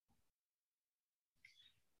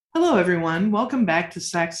Hello, everyone. Welcome back to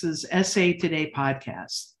SACSA's SA Today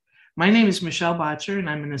podcast. My name is Michelle Boettcher, and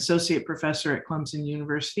I'm an associate professor at Clemson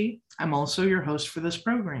University. I'm also your host for this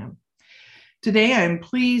program. Today, I'm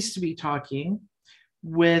pleased to be talking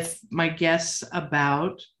with my guests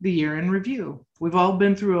about the year in review. We've all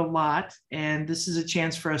been through a lot, and this is a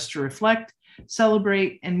chance for us to reflect,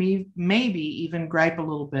 celebrate, and maybe even gripe a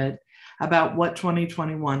little bit about what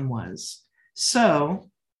 2021 was. So,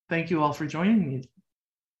 thank you all for joining me.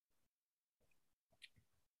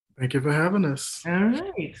 Thank you for having us. All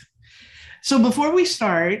right. So before we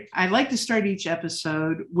start, I like to start each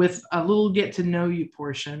episode with a little get to know you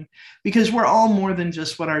portion, because we're all more than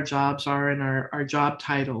just what our jobs are and our job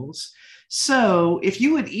titles. So if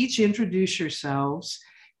you would each introduce yourselves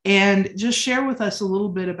and just share with us a little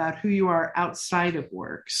bit about who you are outside of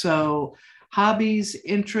work. So hobbies,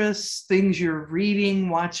 interests, things you're reading,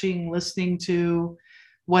 watching, listening to,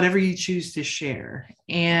 whatever you choose to share.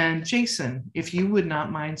 And Jason, if you would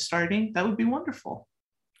not mind starting, that would be wonderful.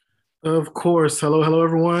 Of course. Hello,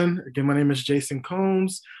 everyone. Again, my name is Jason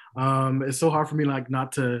Combs. It's so hard for me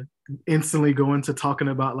not to instantly go into talking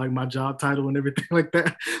about my job title and everything like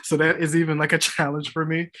that. So that is even a challenge for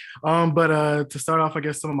me. But to start off, I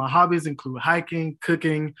guess some of my hobbies include hiking,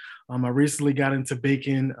 cooking. I recently got into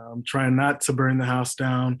baking, trying not to burn the house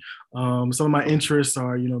down. Some of my interests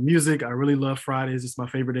are, music. I really love Fridays. It's my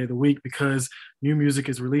favorite day of the week because new music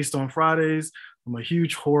is released on Fridays. I'm a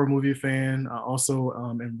huge horror movie fan. I also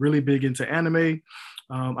am really big into anime.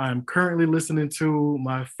 I'm currently listening to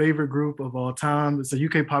my favorite group of all time. It's a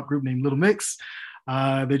UK pop group named Little Mix.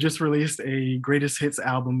 They just released a greatest hits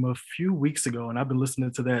album a few weeks ago, and I've been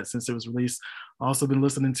listening to that since it was released. I've also been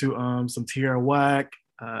listening to some Tierra Whack.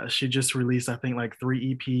 She just released, I think,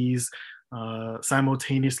 3 EPs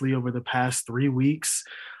simultaneously over the past 3 weeks.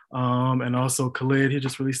 And also Khalid, he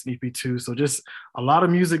just released an EP too. So just a lot of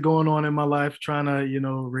music going on in my life, trying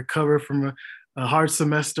to, recover from a hard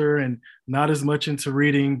semester and not as much into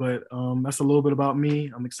reading, but that's a little bit about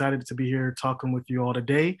me. I'm excited to be here talking with you all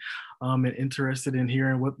today and interested in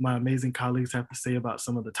hearing what my amazing colleagues have to say about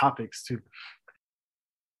some of the topics too.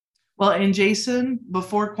 Well, and Jason,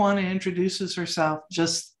 before Quonna introduces herself,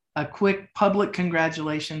 just a quick public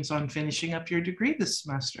congratulations on finishing up your degree this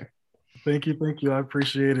semester. Thank you. I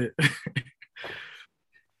appreciate it.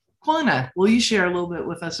 Quonna, will you share a little bit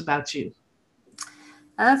with us about you?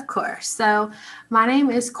 Of course. So my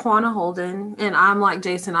name is Quonna Holden, and I'm like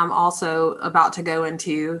Jason, I'm also about to go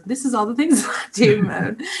into this is all the things I do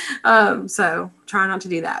mode. So try not to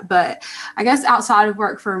do that. But I guess outside of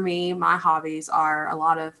work for me, my hobbies are a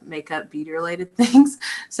lot of makeup, beauty related things.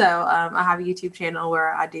 So I have a YouTube channel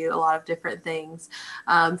where I do a lot of different things.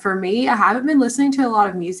 For me, I haven't been listening to a lot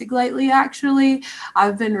of music lately, actually.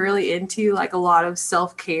 I've been really into a lot of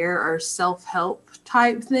self-care or self-help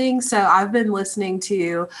type things. So I've been listening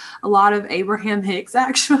to a lot of Abraham Hicks,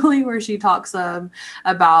 actually, where she talks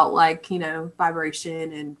about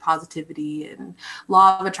vibration and positivity and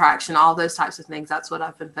law of attraction, all those types of things. That's what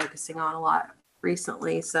I've been focusing on a lot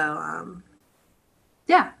recently. So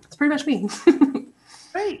yeah, that's pretty much me.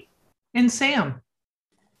 Great. And Sam.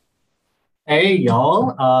 Hey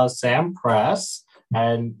y'all, Sam Press.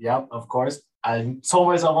 And yep, of course, I told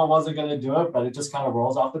myself I wasn't going to do it, but it just kind of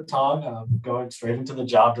rolls off the tongue, going straight into the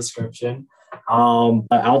job description.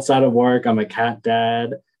 Outside of work, I'm a cat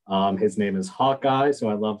dad. His name is Hawkeye, so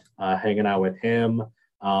I love hanging out with him.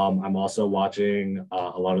 I'm also watching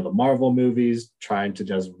a lot of the Marvel movies, trying to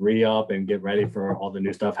just re-up and get ready for all the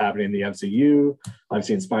new stuff happening in the MCU. I've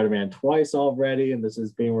seen Spider-Man twice already, and this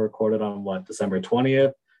is being recorded on, December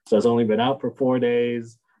 20th? So it's only been out for 4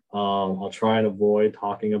 days. I'll try and avoid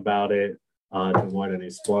talking about it to avoid any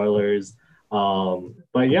spoilers.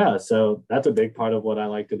 But yeah, so that's a big part of what I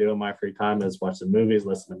like to do in my free time is watch the movies,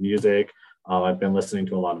 listen to music. I've been listening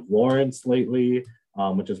to a lot of Lawrence lately,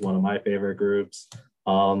 which is one of my favorite groups.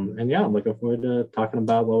 And yeah, I'm looking forward to talking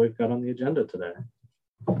about what we've got on the agenda today.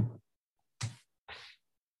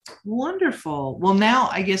 Wonderful. Well, now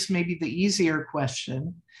I guess maybe the easier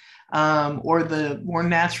question or the more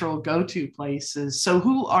natural go-to place is, so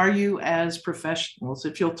who are you as professionals?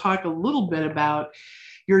 If you'll talk a little bit about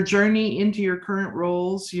your journey into your current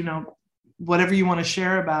roles, whatever you want to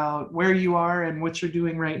share about where you are and what you're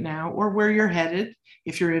doing right now, or where you're headed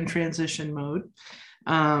if you're in transition mode.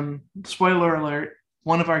 Spoiler alert,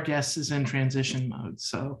 one of our guests is in transition mode.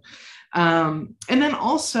 So, and then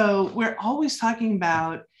also we're always talking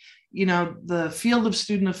about, the field of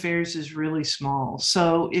student affairs is really small.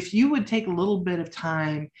 So if you would take a little bit of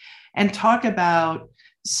time and talk about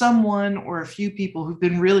someone or a few people who've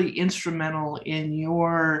been really instrumental in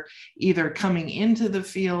your either coming into the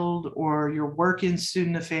field or your work in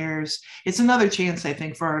student affairs, it's another chance, I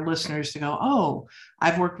think, for our listeners to go, oh,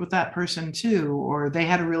 I've worked with that person too, or they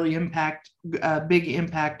had a really big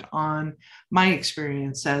impact on my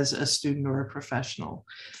experience as a student or a professional.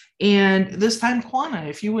 And this time, Quonna,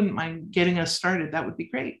 if you wouldn't mind getting us started, that would be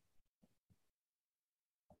great.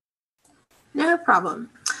 No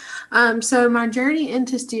problem. So my journey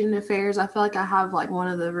into student affairs, I feel like I have like one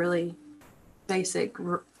of the really basic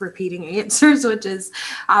repeating answers, which is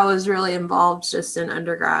I was really involved just in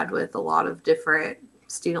undergrad with a lot of different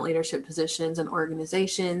student leadership positions and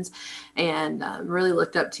organizations, and really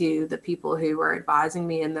looked up to the people who were advising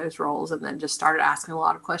me in those roles, and then just started asking a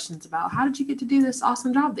lot of questions about how did you get to do this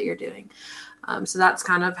awesome job that you're doing. So that's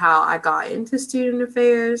kind of how I got into student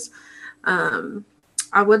affairs.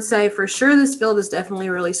 I would say for sure this field is definitely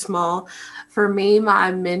really small. For me,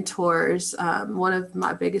 my mentors, one of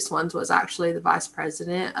my biggest ones was actually the vice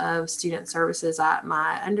president of student services at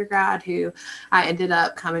my undergrad, who I ended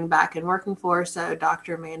up coming back and working for, so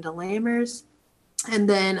Dr. Amanda Lammers. And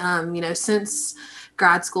then, since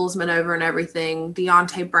grad school's been over and everything,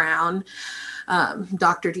 Deontay Brown,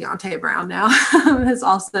 Dr. Deontay Brown now, has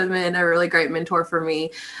also been a really great mentor for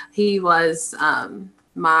me. He was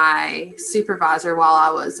my supervisor while I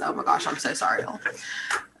was, oh my gosh, I'm so sorry.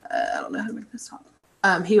 I don't know how to make this talk.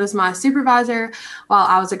 He was my supervisor while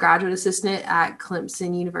I was a graduate assistant at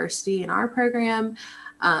Clemson University in our program.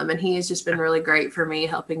 And he has just been really great for me,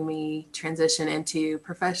 helping me transition into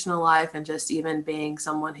professional life and just even being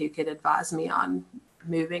someone who could advise me on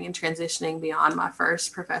moving and transitioning beyond my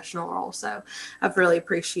first professional role. So I've really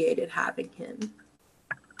appreciated having him.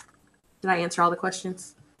 Did I answer all the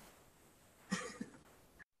questions?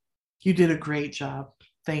 You did a great job.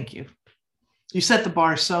 Thank you. You set the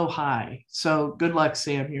bar so high. So good luck,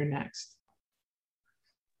 Sam. You're next.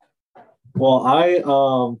 Well, I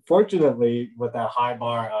fortunately, with that high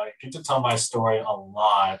bar, I get to tell my story a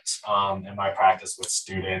lot in my practice with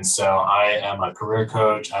students. So I am a career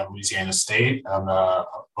coach at Louisiana State on the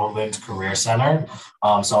Holden Career Center.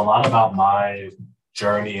 So a lot about my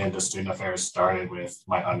journey into student affairs started with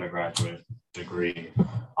my undergraduate degree.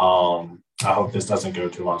 I hope this doesn't go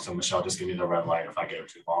too long. So Michelle, just give me the red light if I go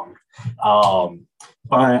too long.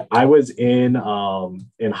 But I was in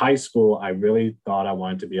high school, I really thought I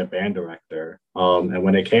wanted to be a band director. And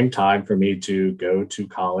when it came time for me to go to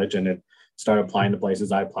college and then start applying to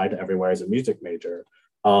places, I applied to everywhere as a music major.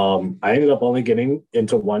 I ended up only getting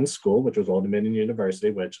into one school, which was Old Dominion University,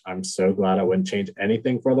 which I'm so glad I wouldn't change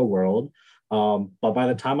anything for the world. But by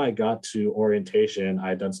the time I got to orientation, I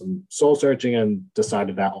had done some soul searching and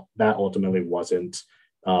decided that that ultimately wasn't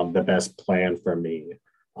the best plan for me.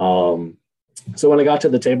 So when I got to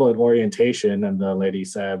the table at orientation and the lady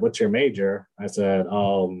said, "What's your major?" I said,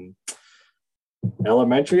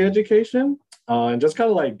 "Elementary education," and just kind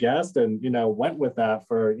of like guessed and, went with that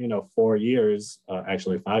for, 4 years,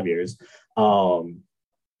 actually 5 years.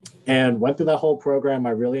 And went through that whole program.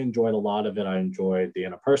 I really enjoyed a lot of it. I enjoyed the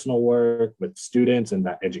interpersonal work with students and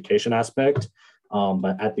that education aspect.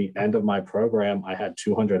 But at the end of my program, I had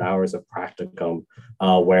 200 hours of practicum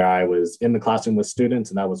where I was in the classroom with students,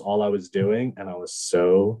 and that was all I was doing. And I was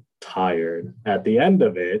so tired at the end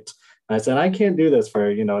of it. I said, I can't do this for,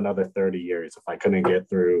 another 30 years if I couldn't get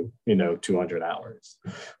through, 200 hours.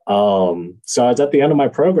 So I was at the end of my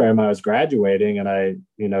program, I was graduating, and I,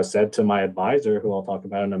 said to my advisor, who I'll talk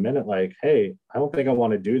about in a minute, like, hey, I don't think I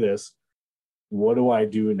want to do this. What do I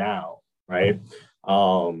do now? Right.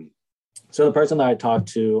 So the person that I talked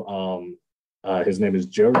to, his name is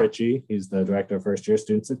Joe Ritchie. He's the director of first year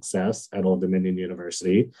student success at Old Dominion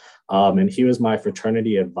University. And he was my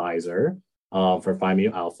fraternity advisor for Phi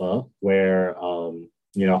Mu Alpha, where,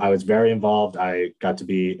 I was very involved. I got to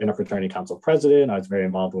be interfraternity council president. I was very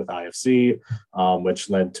involved with IFC, which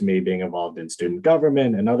led to me being involved in student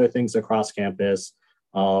government and other things across campus.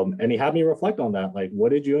 And he had me reflect on that. Like,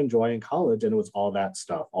 what did you enjoy in college? And it was all that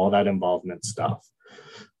stuff, all that involvement stuff.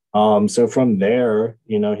 So from there,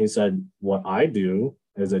 he said, what I do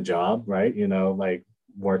is a job, right? Like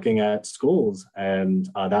working at schools. And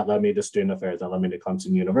that led me to student affairs. That led me to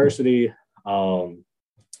Clemson University,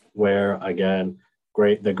 where, again,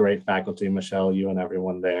 the great faculty, Michelle, you and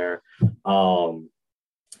everyone there,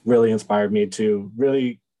 really inspired me to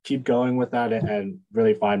really keep going with that and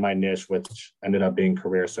really find my niche, which ended up being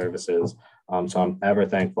career services. So I'm ever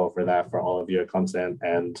thankful for that, for all of you at Clemson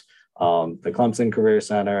and the Clemson Career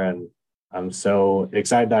Center. And I'm so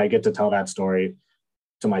excited that I get to tell that story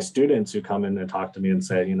to my students who come in and talk to me and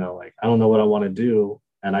say, like, I don't know what I want to do.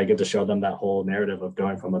 And I get to show them that whole narrative of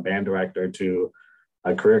going from a band director to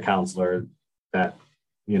a career counselor that,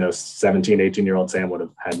 17, 18-year-old Sam would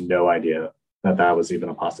have had no idea that that was even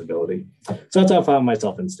a possibility. So that's how I found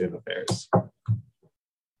myself in student affairs.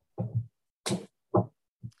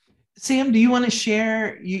 Sam, do you want to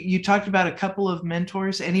share? You talked about a couple of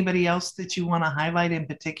mentors. Anybody else that you want to highlight in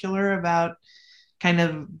particular about kind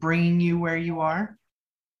of bringing you where you are?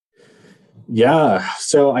 Yeah,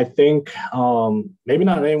 so I think maybe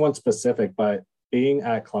not anyone specific, but being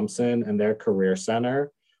at Clemson and their career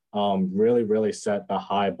center really, really set the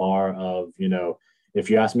high bar of, if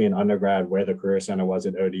you ask me in undergrad where the career center was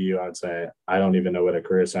at ODU, I would say, I don't even know what a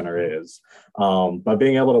career center is. But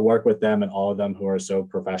being able to work with them and all of them who are so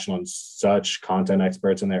professional and such content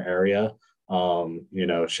experts in their area,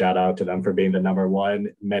 shout out to them for being the number one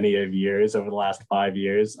many of years over the last 5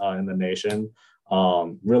 years in the nation.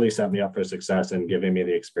 Really set me up for success and giving me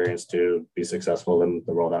the experience to be successful in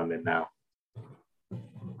the role that I'm in now.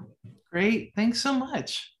 Great. Thanks so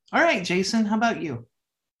much. All right, Jason, how about you?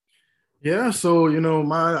 Yeah, so,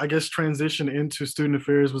 my, transition into student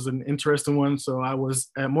affairs was an interesting one. So I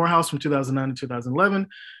was at Morehouse from 2009 to 2011.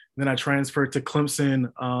 Then I transferred to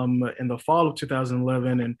Clemson in the fall of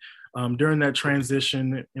 2011. And during that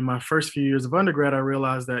transition, in my first few years of undergrad, I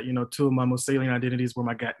realized that, two of my most salient identities were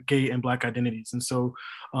my gay and Black identities. And so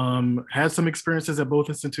had some experiences at both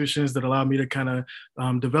institutions that allowed me to kind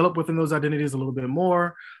of develop within those identities a little bit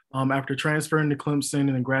more. After transferring to Clemson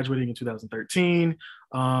and then graduating in 2013,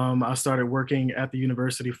 I started working at the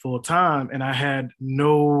university full time, and I had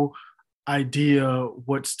no idea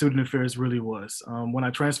what student affairs really was. When I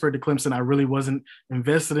transferred to Clemson, I really wasn't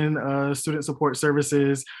invested in student support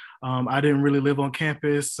services. I didn't really live on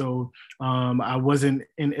campus, so I wasn't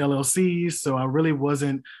in LLCs, so I really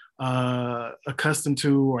wasn't accustomed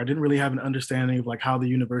to, or I didn't really have an understanding of like how the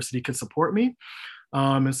university could support me.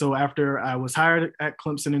 And so after I was hired at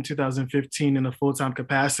Clemson in 2015 in a full-time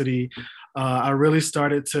capacity, I really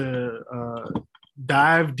started to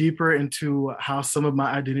dive deeper into how some of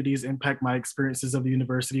my identities impact my experiences of the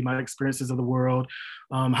university, my experiences of the world,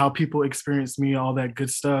 how people experience me, all that good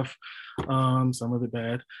stuff, some of it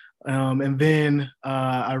bad. And then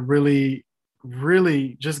I really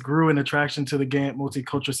just grew an attraction to the Gantt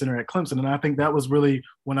Multicultural Center at Clemson. And I think that was really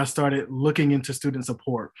when I started looking into student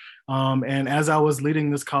support. And as I was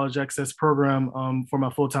leading this college access program for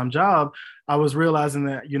my full-time job, I was realizing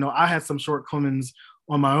that, I had some shortcomings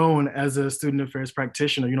on my own as a student affairs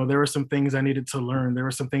practitioner. There were some things I needed to learn. There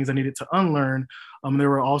were some things I needed to unlearn. There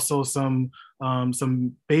were also some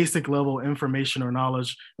basic level information or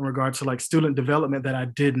knowledge in regard to like student development that I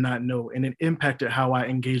did not know, and it impacted how I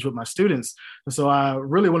engage with my students. And so I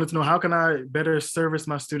really wanted to know, how can I better service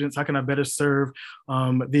my students? How can I better serve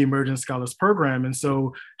the Emerging Scholars Program? And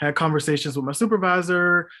so had conversations with my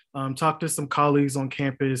supervisor, talked to some colleagues on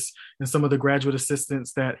campus and some of the graduate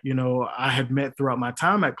assistants that, I had met throughout my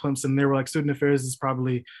time at Clemson. They were like, student affairs is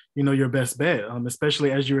probably, your best bet,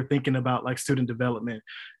 especially as you were thinking about like student development.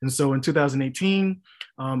 And so in 2018,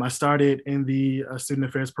 I started in the student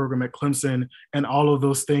affairs program at Clemson, and all of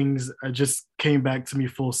those things just came back to me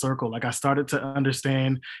full circle. Like I started to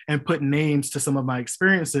understand and put names to some of my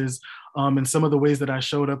experiences, and some of the ways that I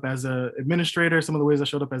showed up as an administrator, some of the ways I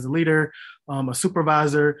showed up as a leader, a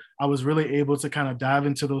supervisor. I was really able to kind of dive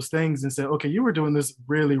into those things and say, okay, you were doing this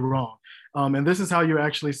really wrong. And this is how you're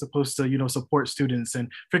actually supposed to, support students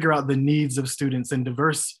and figure out the needs of students and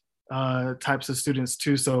diverse types of students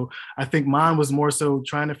too. So I think mine was more so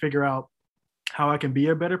trying to figure out how I can be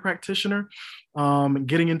a better practitioner,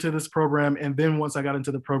 getting into this program. And then once I got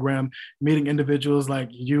into the program, meeting individuals like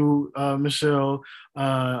you, Michelle,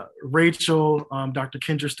 Rachel, Dr.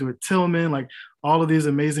 Kendra Stewart-Tillman, like all of these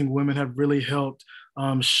amazing women have really helped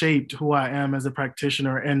shaped who I am as a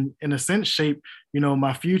practitioner, and in a sense shaped,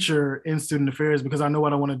 my future in student affairs, because I know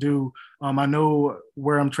what I want to do. I know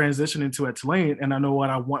where I'm transitioning to at Tulane, and I know what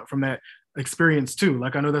I want from that experience too.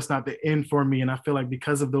 Like I know that's not the end for me, and I feel like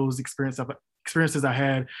because of those experiences I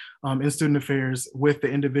had in student affairs with the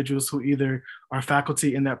individuals who either are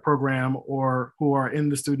faculty in that program or who are in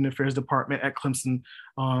the student affairs department at Clemson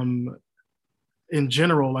in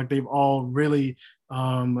general, like they've all really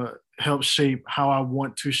help shape how I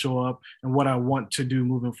want to show up and what I want to do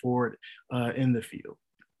moving forward in the field.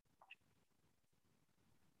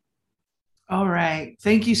 All right.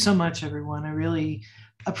 Thank you so much, everyone. I really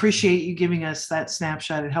appreciate you giving us that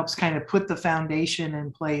snapshot. It helps kind of put the foundation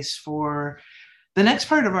in place for the next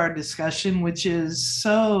part of our discussion, which is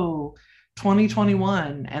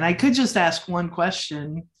 2021. And I could just ask one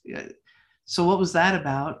question. So what was that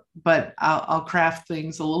about? But I'll craft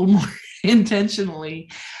things a little more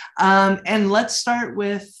intentionally. And let's start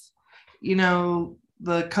with,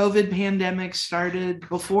 the COVID pandemic started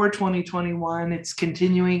before 2021. It's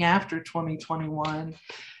continuing after 2021.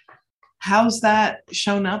 How's that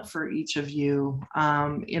shown up for each of you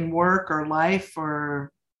in work or life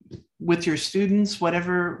or with your students,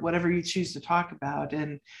 whatever you choose to talk about?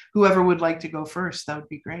 And whoever would like to go first, that would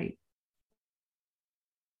be great.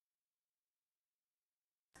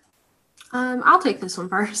 I'll take this one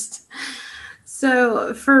first.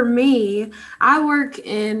 So for me, I work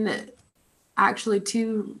in actually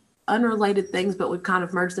two unrelated things, but we've kind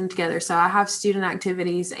of merged them together. So I have student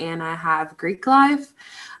activities and I have Greek life.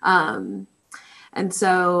 And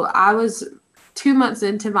so I was 2 months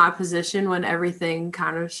into my position when everything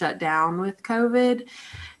kind of shut down with COVID.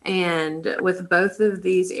 And with both of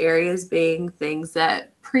these areas being things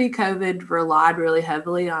that pre-COVID relied really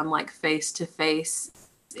heavily on like face-to-face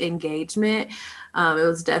engagement, it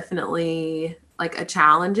was definitely like a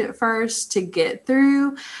challenge at first to get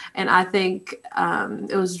through. And I think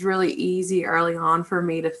it was really easy early on for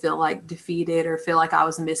me to feel like defeated or feel like I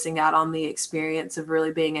was missing out on the experience of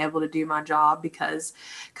really being able to do my job because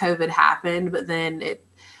COVID happened. But then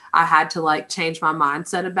I had to like change my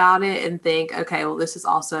mindset about it and think, okay, well, this is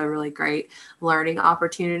also a really great learning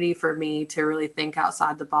opportunity for me to really think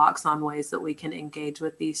outside the box on ways that we can engage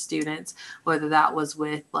with these students, whether that was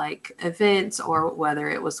with like events or whether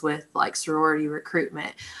it was with like sorority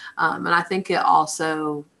recruitment. And I think it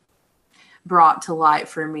also brought to light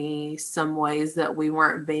for me some ways that we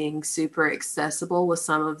weren't being super accessible with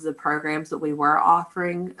some of the programs that we were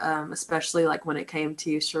offering, especially like when it came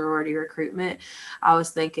to sorority recruitment. I was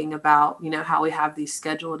thinking about, how we have these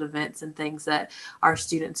scheduled events and things that our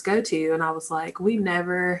students go to. And I was like, we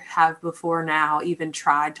never have before now even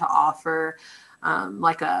tried to offer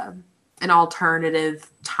like an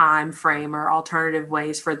alternative time frame or alternative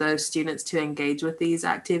ways for those students to engage with these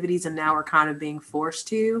activities. And now we're kind of being forced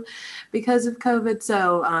to because of COVID.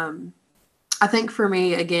 So I think for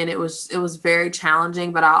me, again, it was very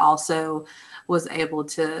challenging, but I also was able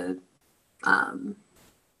to,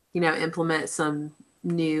 implement some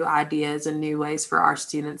new ideas and new ways for our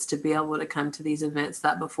students to be able to come to these events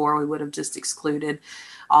that before we would have just excluded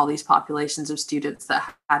all these populations of students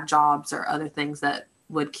that had jobs or other things that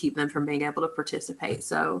would keep them from being able to participate.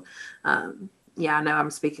 So, I know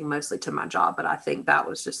I'm speaking mostly to my job, but I think that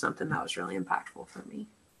was just something that was really impactful for me.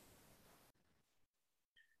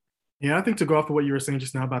 Yeah, I think to go off of what you were saying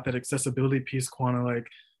just now about that accessibility piece, Quonna,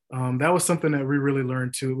 that was something that we really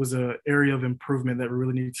learned too. It was an area of improvement that we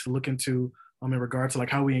really need to look into in regard to like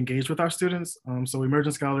how we engage with our students. So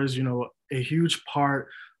Emerging Scholars, a huge part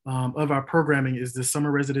of our programming is the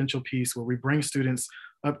summer residential piece where we bring students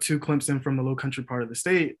up to Clemson from the low country part of the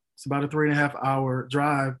state. It's about a 3.5 hour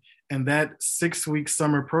drive. And that 6-week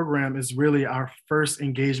summer program is really our first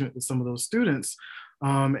engagement with some of those students.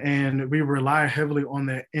 And we rely heavily on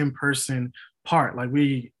that in-person part. Like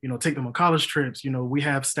we, take them on college trips. We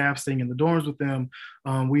have staff staying in the dorms with them.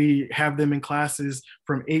 We have them in classes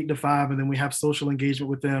from 8 to 5, and then we have social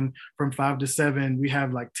engagement with them from 5 to 7. We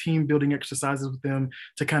have like team building exercises with them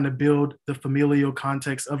to kind of build the familial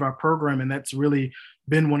context of our program. And that's really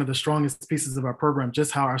been one of the strongest pieces of our program,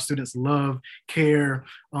 just how our students love, care,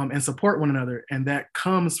 and support one another. And that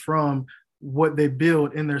comes from what they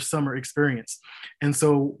build in their summer experience. And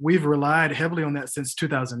so we've relied heavily on that since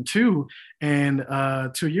 2002. And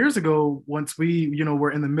 2 years ago, once we,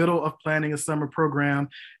 were in the middle of planning a summer program,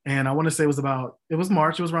 and I want to say it was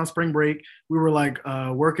March, it was around spring break. We were like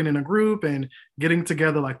working in a group and getting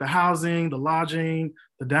together like the housing, the lodging,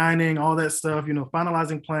 the dining, all that stuff,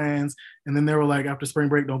 finalizing plans. And then they were like, after spring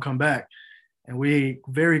break, don't come back. And we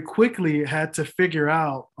very quickly had to figure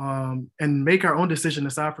out and make our own decision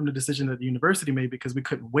aside from the decision that the university made, because we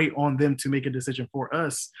couldn't wait on them to make a decision for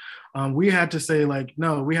us. We had to say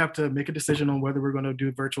no, we have to make a decision on whether we're going to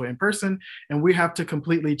do virtual in person. And we have to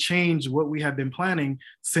completely change what we had been planning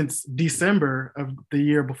since December of the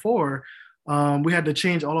year before. We had to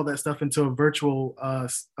change all of that stuff into a virtual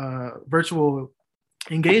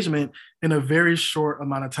engagement in a very short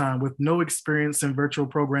amount of time with no experience in virtual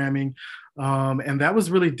programming. And that was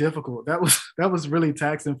really difficult. That was really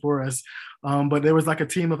taxing for us. But there was like a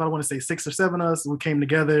team of, I want to say 6 or 7 of us who came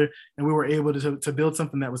together, and we were able to build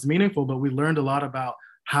something that was meaningful. But we learned a lot about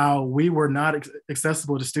how we were not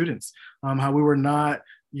accessible to students, how we were not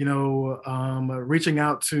reaching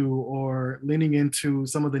out to or leaning into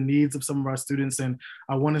some of the needs of some of our students. And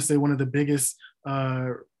I want to say one of the biggest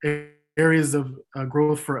areas of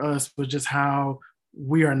growth for us was just how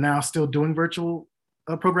we are now still doing virtual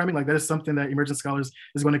programming. Like that is something that Emerging Scholars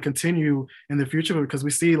is going to continue in the future, because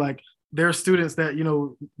we see like there are students that,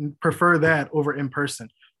 prefer that over in person.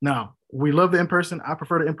 Now, we love the in person. I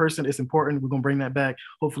prefer the in person. It's important. We're going to bring that back,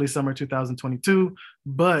 hopefully summer 2022.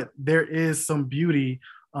 But there is some beauty,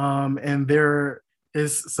 and there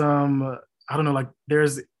is some, I don't know, like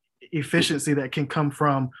there's efficiency that can come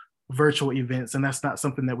from virtual events. And that's not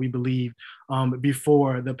something that we believed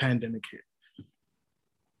before the pandemic hit.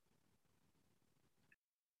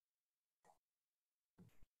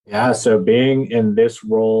 Yeah, so being in this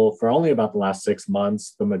role for only about the last 6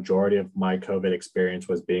 months, the majority of my COVID experience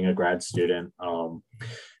was being a grad student.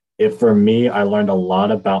 For me, I learned a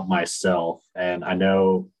lot about myself, and I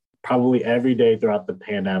know probably every day throughout the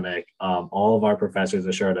pandemic, all of our professors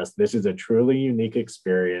assured us this is a truly unique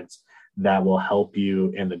experience that will help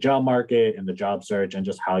you in the job market, in the job search, and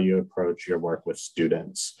just how you approach your work with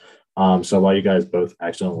students. So while you guys both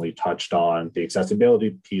excellently touched on the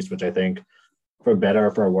accessibility piece, which I think for better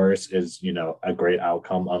or for worse is, a great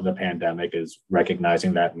outcome of the pandemic, is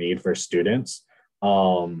recognizing that need for students.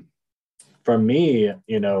 For me,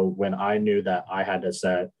 when I knew that I had to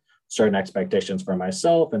set certain expectations for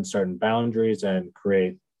myself and certain boundaries and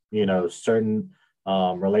create, certain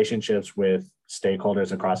relationships with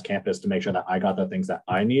stakeholders across campus to make sure that I got the things that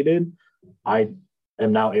I needed, I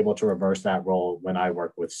am now able to reverse that role when I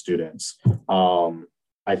work with students.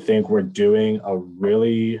 I think we're doing a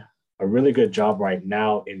really good job right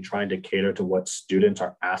now in trying to cater to what students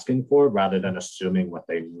are asking for rather than assuming what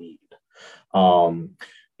they need.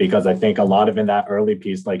 Because I think a lot of in that early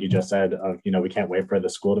piece, like you just said, of, we can't wait for the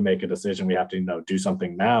school to make a decision. We have to, do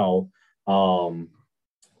something now.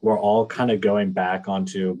 We're all kind of going back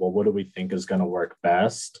onto, well, what do we think is going to work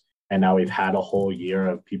best? And now we've had a whole year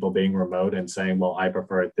of people being remote and saying, well, I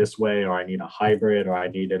prefer it this way, or I need a hybrid, or I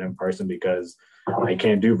need it in person because I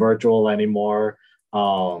can't do virtual anymore.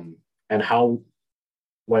 And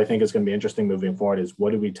what I think is going to be interesting moving forward is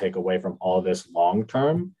what do we take away from all this long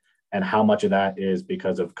term, and how much of that is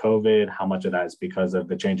because of COVID, how much of that is because of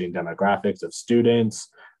the changing demographics of students,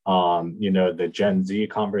 the Gen Z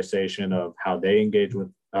conversation of how they engage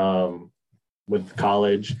with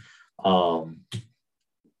college.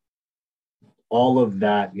 All of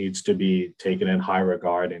that needs to be taken in high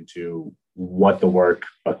regard into what the work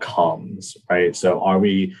becomes, right? So are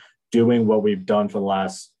we doing what we've done for the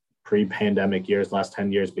last pre-pandemic years, last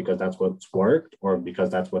 10 years, because that's what's worked, or because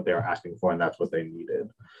that's what they're asking for and that's what they needed?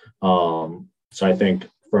 So I think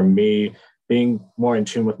for me, being more in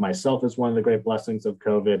tune with myself is one of the great blessings of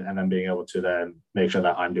COVID, and then being able to then make sure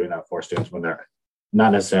that I'm doing that for students when they're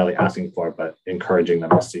not necessarily asking for it, but encouraging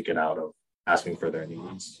them to seek it out of asking for their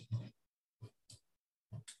needs.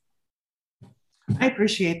 I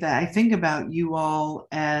appreciate that. I think about you all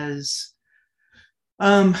as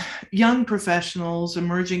young professionals,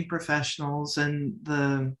 emerging professionals, and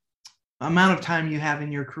the amount of time you have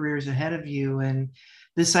in your careers ahead of you, and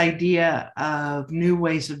this idea of new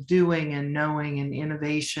ways of doing and knowing and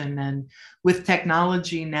innovation. And with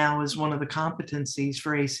technology now as one of the competencies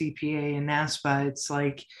for ACPA and NASPA, it's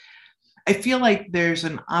like, I feel like there's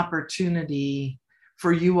an opportunity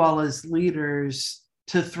for you all as leaders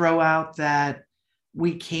to throw out that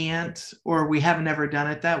we can't, or we haven't ever done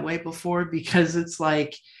it that way before, because it's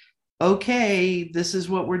like, okay, this is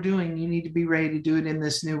what we're doing. You need to be ready to do it in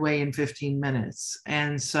this new way in 15 minutes.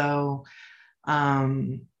 And so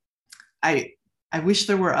I wish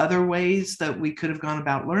there were other ways that we could have gone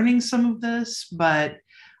about learning some of this, but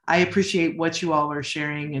I appreciate what you all are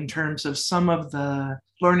sharing in terms of some of the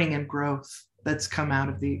learning and growth that's come out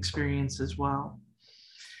of the experience as well.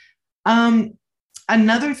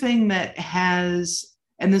 Another thing that has,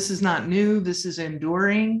 and this is not new, this is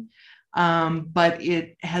enduring, but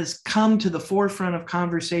it has come to the forefront of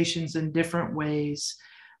conversations in different ways.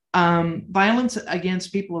 Violence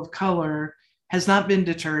against people of color has not been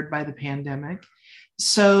deterred by the pandemic.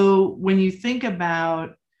 So when you think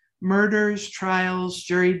about murders, trials,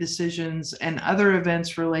 jury decisions, and other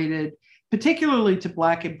events related particularly to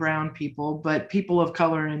Black and Brown people, but people of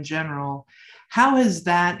color in general, how has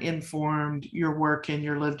that informed your work and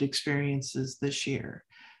your lived experiences this year?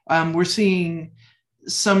 We're seeing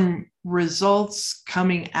some results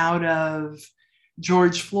coming out of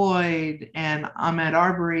George Floyd and Ahmaud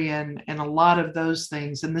Arbery and a lot of those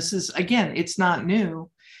things. And this is, again, it's not new.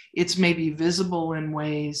 It's maybe visible in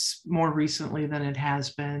ways more recently than it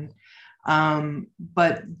has been.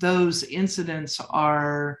 But those incidents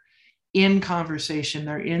are in conversation,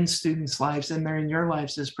 they're in students' lives, and they're in your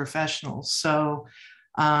lives as professionals. So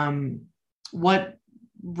what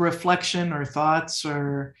reflection or thoughts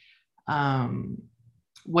or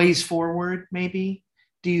ways forward maybe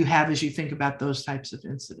do you have as you think about those types of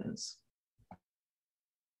incidents?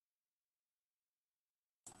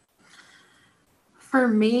 For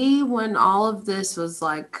me, when all of this was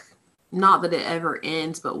like, not that it ever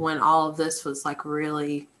ends, but when all of this was like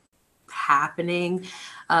really happening,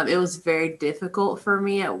 it was very difficult for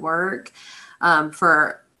me at work,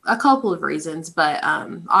 for a couple of reasons. But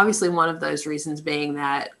obviously, one of those reasons being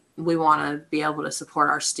that we want to be able to support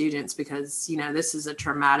our students, because, you know, this is a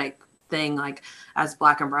traumatic thing, like, as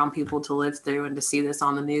Black and brown people, to live through and to see this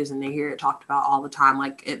on the news and to hear it talked about all the time,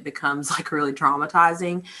 like, it becomes like really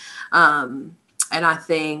traumatizing. And I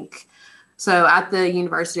think, so at the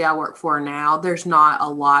university I work for now, there's not a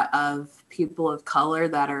lot of people of color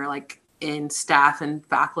that are like in staff and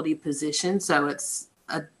faculty positions. So it's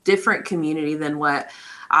a different community than what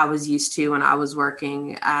I was used to when I was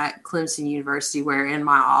working at Clemson University, where in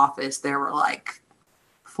my office there were like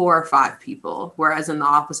 4 or 5 people, whereas in the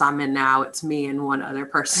office I'm in now, it's me and one other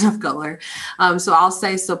person of color. So I'll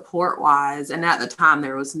say support wise, and at the time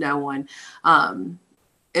there was no one.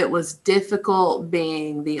 It was difficult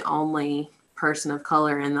being the only person of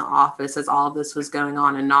color in the office as all of this was going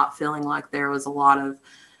on, and not feeling like there was a lot of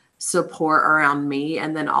support around me.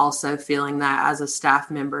 And then also feeling that as a staff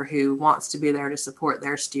member who wants to be there to support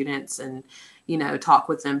their students and, you know, talk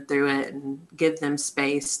with them through it and give them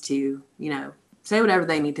space to, you know, say whatever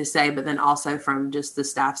they need to say, but then also from just the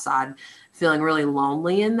staff side, feeling really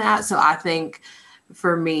lonely in that. So I think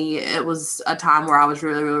for me, it was a time where I was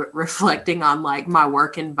really reflecting on like my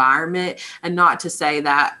work environment, and not to say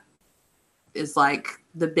that is like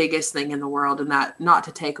the biggest thing in the world, and that not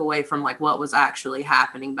to take away from like what was actually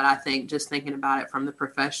happening. But I think just thinking about it from the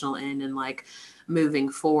professional end and like moving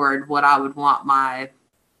forward, what I would want my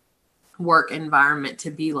work environment to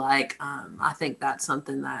be like, I think that's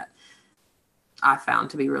something that I found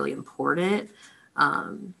to be really important.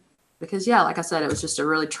 Because, yeah, like I said, it was just a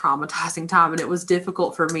really traumatizing time, and it was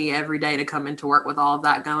difficult for me every day to come into work with all of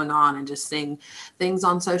that going on, and just seeing things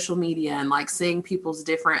on social media and like seeing people's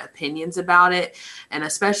different opinions about it. And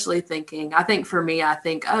especially thinking, I think for me,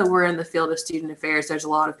 oh, we're in the field of student affairs. There's a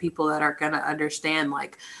lot of people that are going to understand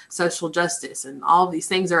like social justice and all of these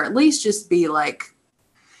things, or at least just be like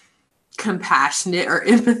compassionate or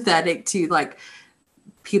empathetic to like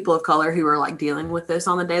people of color who are like dealing with this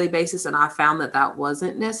on a daily basis. And I found that that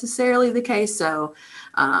wasn't necessarily the case. So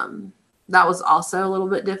that was also a little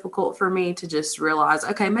bit difficult for me to just realize,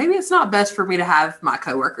 okay, maybe it's not best for me to have my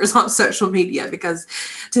coworkers on social media, because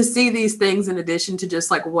to see these things in addition to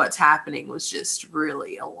just like what's happening was just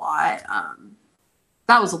really a lot.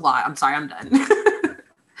 That was a lot. I'm sorry, I'm done.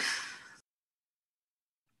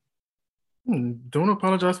 Don't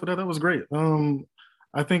apologize for that. That was great.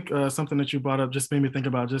 I think something that you brought up just made me think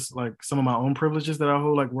about just like some of my own privileges that I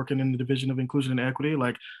hold, like working in the Division of Inclusion and Equity.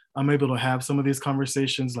 Like I'm able to have some of these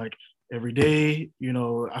conversations like every day. You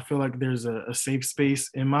know, I feel like there's a safe space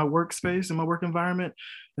in my workspace, in my work environment.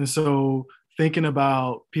 And so thinking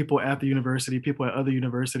about people at the university, people at other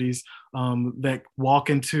universities that walk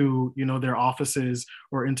into, you know, their offices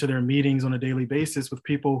or into their meetings on a daily basis with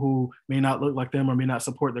people who may not look like them or may not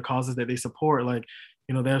support the causes that they support. Like,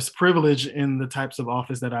 you know, there's privilege in the types of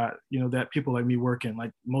office that that people like me work in,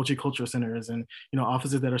 like multicultural centers and, you know,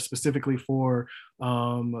 offices that are specifically for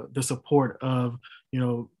the support of, you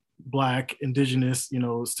know, Black, Indigenous, you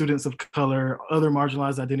know, students of color, other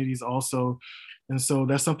marginalized identities also. And so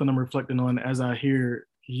that's something I'm reflecting on as I hear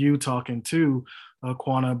you talking to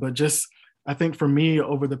Quonna. But just, I think for me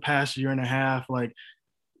over the past year and a half, like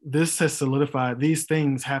this has solidified these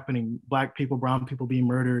things happening, Black people, brown people being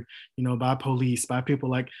murdered, you know, by police, by people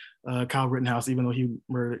like Kyle Rittenhouse, even though he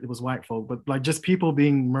murdered, it was white folk, but like just people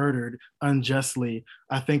being murdered unjustly,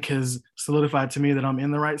 I think has solidified to me that I'm in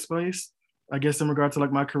the right space. I guess in regard to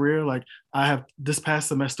like my career, like I have this past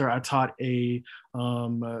semester, I taught a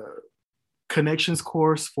connections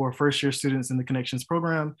course for first year students in the connections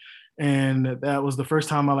program. And that was the first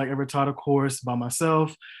time I like ever taught a course by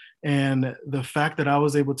myself. And the fact that I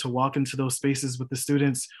was able to walk into those spaces with the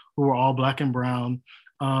students who were all Black and brown,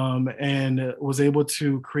 and was able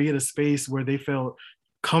to create a space where they felt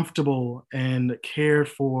comfortable and cared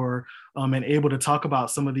for, and able to talk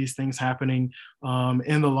about some of these things happening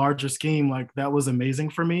in the larger scheme, like that was amazing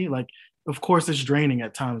for me. Like, of course, it's draining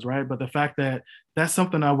at times, right? But the fact that that's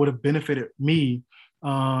something that would have benefited me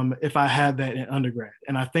if I had that in undergrad.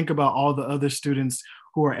 And I think about all the other students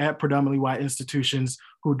who are at predominantly white institutions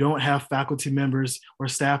who don't have faculty members or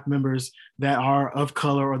staff members that are of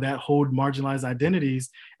color or that hold marginalized identities,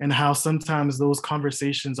 and how sometimes those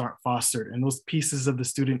conversations aren't fostered and those pieces of the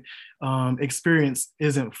student experience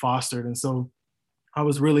isn't fostered. And so I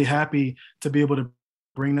was really happy to be able to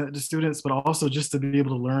bring that to students, but also just to be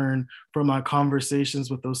able to learn from my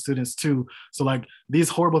conversations with those students too. So like these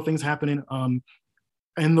horrible things happening,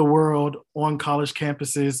 in the world on college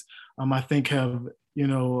campuses, I think have,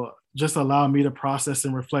 just allowed me to process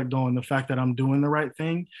and reflect on the fact that I'm doing the right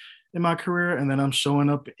thing in my career, and then I'm showing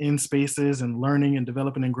up in spaces and learning and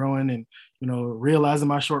developing and growing and, realizing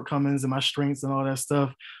my shortcomings and my strengths and all that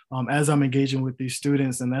stuff as I'm engaging with these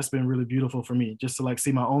students. And that's been really beautiful for me, just to like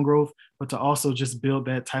see my own growth, but to also just build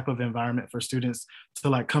that type of environment for students to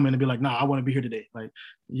like come in and be like, nah, I want to be here today. Like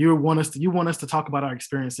you want us to talk about our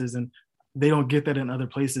experiences, and they don't get that in other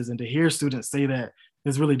places. And to hear students say that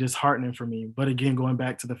is really disheartening for me. But again, going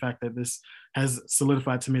back to the fact that this has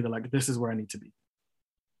solidified to me that like, this is where I need to be.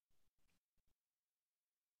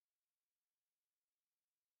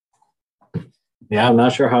 Yeah, I'm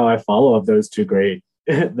not sure how I follow up those two great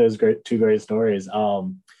stories.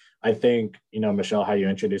 I think, Michelle, how you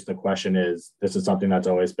introduced the question is this is something that's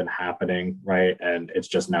always been happening, right? And it's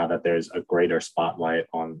just now that there's a greater spotlight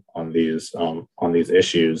on these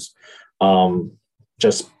issues.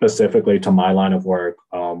 Just specifically to my line of work,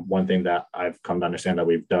 one thing that I've come to understand that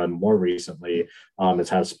we've done more recently is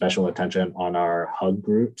have special attention on our HUG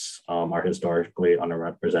groups, our historically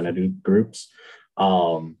underrepresented groups.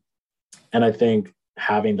 And I think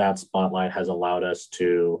having that spotlight has allowed us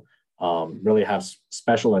to really have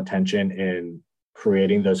special attention in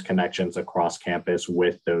creating those connections across campus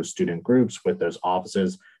with those student groups, with those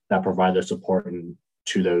offices that provide their support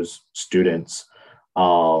to those students.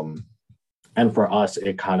 And for us,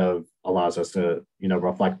 it kind of allows us to,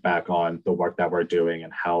 reflect back on the work that we're doing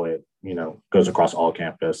and how it, goes across all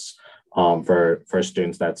campus for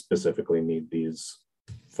students that specifically need these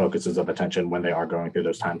focuses of attention when they are going through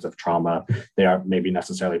those times of trauma. They are maybe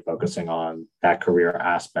necessarily focusing on that career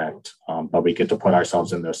aspect, but we get to put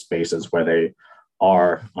ourselves in those spaces where they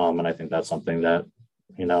are. And I think that's something that,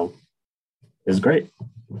 is great.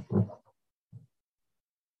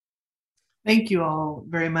 Thank you all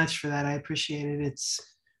very much for that. I appreciate it. It's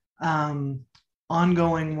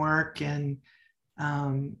ongoing work. And,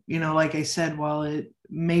 like I said, while it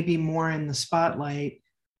may be more in the spotlight,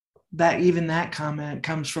 that comment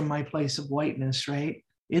comes from my place of whiteness, right?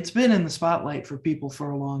 It's been in the spotlight for people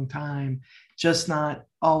for a long time, just not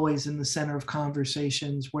always in the center of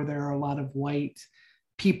conversations where there are a lot of white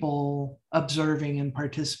people observing and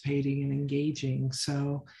participating and engaging.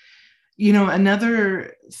 So,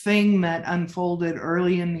 another thing that unfolded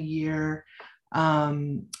early in the year,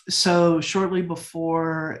 so shortly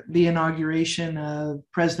before the inauguration of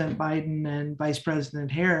President Biden and Vice President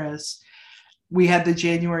Harris, we had the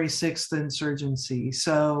January 6th insurgency.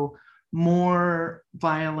 So more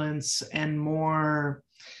violence and more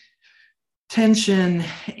tension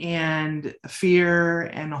and fear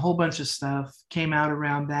and a whole bunch of stuff came out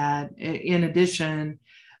around that. In addition,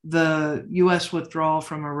 the US withdrawal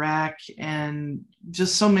from Iraq and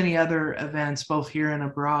just so many other events, both here and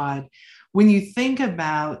abroad. When you think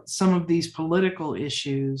about some of these political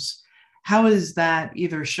issues, how has that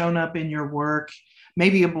either shown up in your work,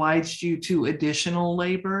 maybe obliged you to additional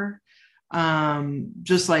labor,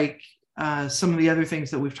 just like some of the other things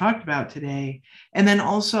that we've talked about today? And then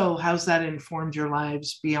also, how's that informed your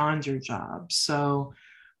lives beyond your job? So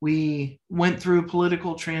we went through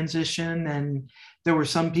political transition, and there were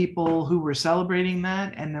some people who were celebrating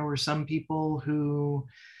that, and there were some people who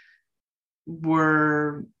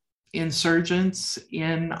were insurgents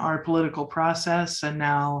in our political process, and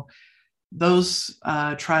now those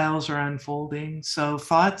trials are unfolding. So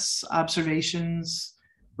thoughts, observations,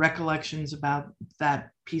 recollections about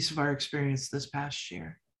that piece of our experience this past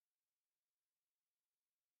year?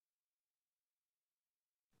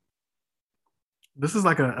 This is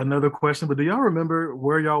like another question, but do y'all remember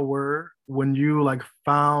where y'all were when you like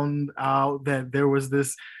found out that there was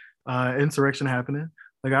this insurrection happening?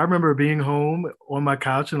 Like I remember being home on my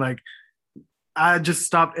couch and like I just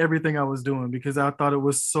stopped everything I was doing because I thought it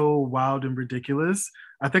was so wild and ridiculous.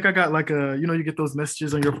 I think I got like you get those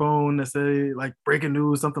messages on your phone that say like breaking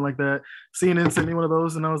news, something like that. CNN sent me one of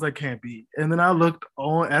those and I was like, can't be. And then I looked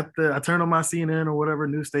I turned on my CNN or whatever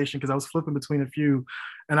news station because I was flipping between a few,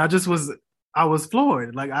 and I was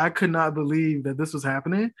floored. Like I could not believe that this was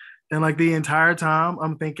happening. And like the entire time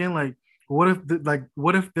I'm thinking like, what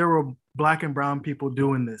if there were Black and brown people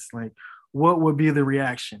doing this? Like what would be the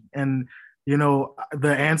reaction? And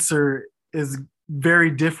the answer is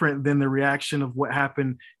very different than the reaction of what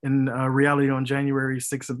happened in reality on January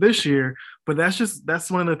 6th of this year. But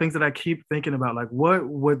that's one of the things that I keep thinking about. Like, what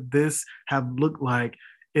would this have looked like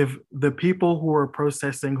if the people who were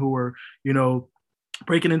protesting, who were,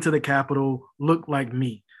 breaking into the Capitol looked like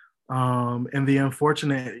me? And the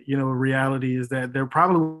unfortunate, reality is that there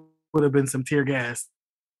probably would have been some tear gas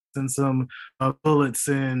and some bullets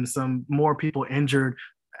and some more people injured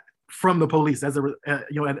from the police as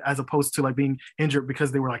opposed to like being injured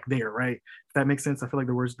because they were like there, right? If that makes sense. I feel like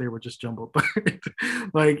the words they were just jumbled, but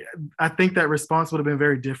like I think that response would have been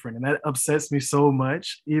very different, and that upsets me so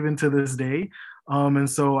much even to this day. And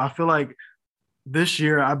so I feel like this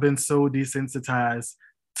year I've been so desensitized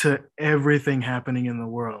to everything happening in the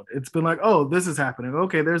world. It's been like, oh, this is happening.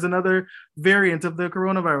 Okay, there's another variant of the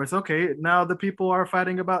coronavirus. Okay, now the people are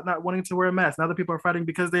fighting about not wanting to wear a mask. Now the people are fighting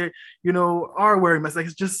because they, are wearing masks. Like,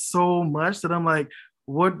 it's just so much that I'm like,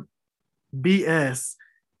 what BS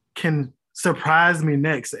can surprise me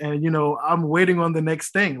next? And I'm waiting on the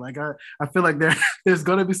next thing. Like I feel like there's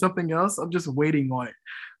gonna be something else. I'm just waiting on it.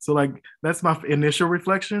 So like that's my initial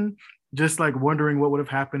reflection. Just like wondering what would have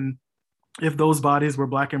happened if those bodies were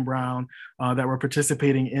Black and brown that were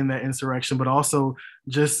participating in that insurrection, but also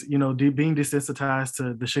just, being desensitized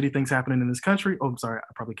to the shitty things happening in this country. Oh, I'm sorry,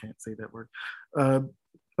 I probably can't say that word.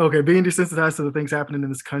 Okay, being desensitized to the things happening in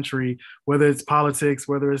this country, whether it's politics,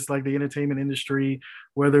 whether it's like the entertainment industry,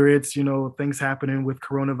 whether it's, things happening with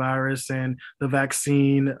coronavirus and the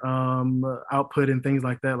vaccine output and things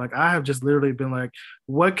like that. Like I have just literally been like,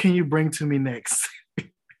 what can you bring to me next?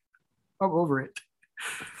 I'm over it.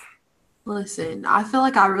 Listen, I feel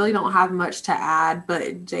like I really don't have much to add,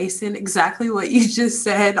 but Jason, exactly what you just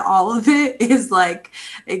said, all of it is like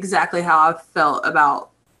exactly how I felt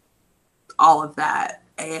about all of that.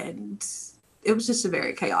 And it was just a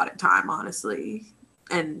very chaotic time, honestly.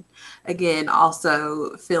 And again,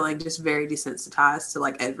 also feeling just very desensitized to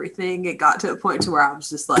like everything. It got to a point to where I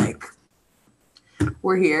was just like,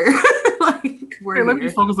 we're here. Like, we're here. Let me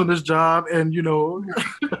focus on this job and,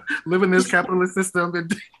 live in this capitalist system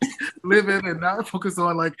and live in and not focus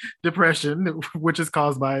on like depression, which is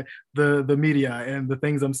caused by the media and the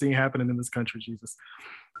things I'm seeing happening in this country. Jesus.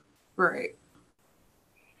 Right.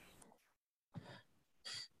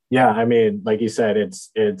 Yeah, I mean, like you said,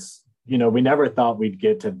 it's we never thought we'd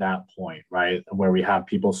get to that point, right? Where we have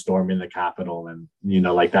people storming the Capitol and,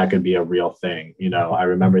 like that could be a real thing. I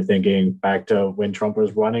remember thinking back to when Trump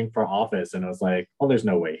was running for office and it was like, oh, there's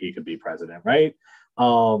no way he could be president, right?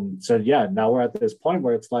 So yeah, now we're at this point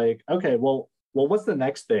where it's like, okay, well, what's the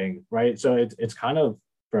next thing, right? So it's kind of,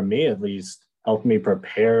 for me at least, helped me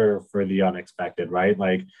prepare for the unexpected, right?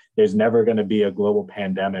 Like there's never going to be a global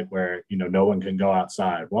pandemic where, no one can go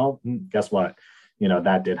outside. Well, guess what?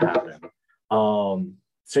 That did happen.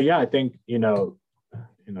 So yeah, I think,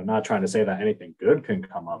 not trying to say that anything good can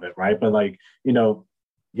come of it, right? But like,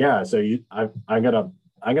 yeah, so I'm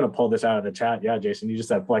gonna pull this out of the chat. Yeah, Jason, you just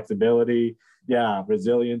said flexibility, yeah,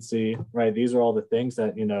 resiliency, right? These are all the things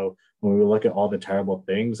that, when we look at all the terrible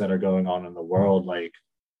things that are going on in the world, like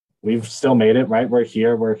we've still made it, right? We're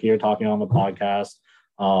here talking on the podcast,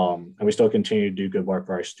 and we still continue to do good work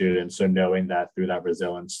for our students. So knowing that through that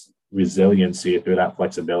resiliency, through that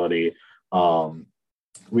flexibility,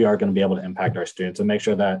 we are going to be able to impact our students and make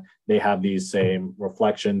sure that they have these same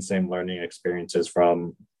reflections, same learning experiences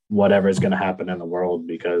from whatever is going to happen in the world,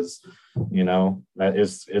 because,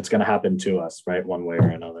 it's going to happen to us, right? One way or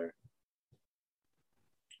another.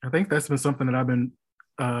 I think that's been something that I've been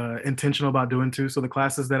intentional about doing too. So the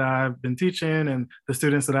classes that I've been teaching and the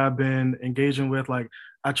students that I've been engaging with, like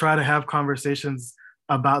I try to have conversations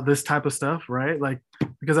about this type of stuff, right? Like,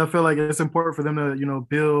 because I feel like it's important for them to,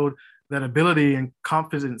 build that ability and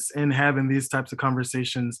confidence in having these types of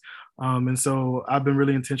conversations. And so I've been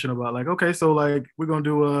really intentional about like, okay, so like we're going to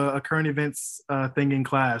do a current events thing in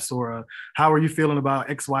class, or how are you feeling about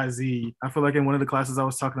XYZ? I feel like in one of the classes I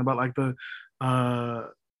was talking about like the,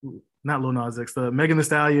 not Lil Nas X, the Megan Thee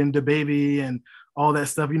Stallion, the baby, and all that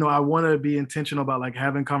stuff. I want to be intentional about like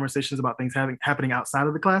having conversations about things happening outside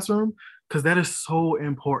of the classroom, because that is so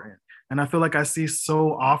important. And I feel like I see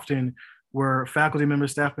so often where faculty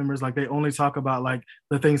members, staff members, like they only talk about like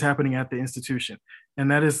the things happening at the institution. And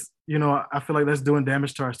that is, I feel like that's doing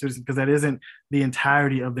damage to our students, because that isn't the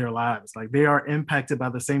entirety of their lives. Like they are impacted by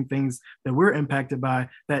the same things that we're impacted by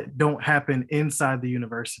that don't happen inside the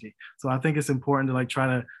university. So I think it's important to like try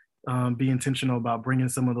to be intentional about bringing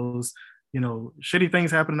some of those, shitty things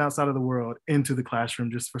happening outside of the world into the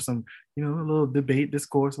classroom, just for some, a little debate,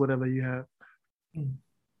 discourse, whatever you have.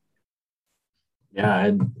 Yeah,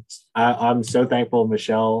 and I'm so thankful,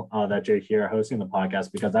 Michelle, that you're here hosting the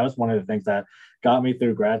podcast, because that was one of the things that got me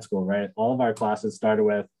through grad school, right? All of our classes started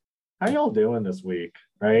with, how y'all doing this week,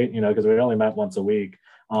 right? Because we only met once a week.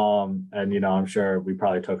 And, I'm sure we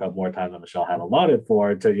probably took up more time than Michelle had allotted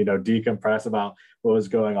for to, decompress about what was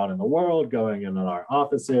going on in the world, going in our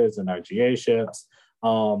offices and our GA shifts.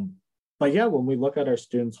 But yeah, when we look at our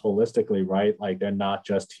students holistically, right, like they're not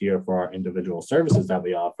just here for our individual services that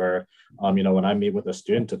we offer. When I meet with a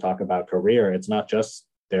student to talk about career, it's not just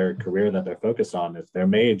their career that they're focused on. It's their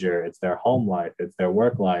major, it's their home life, it's their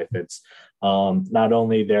work life, it's not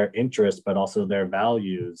only their interests, but also their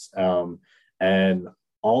values. And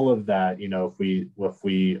all of that, you know, if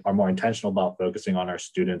we are more intentional about focusing on our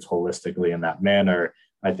students holistically in that manner,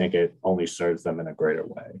 I think it only serves them in a greater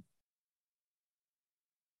way.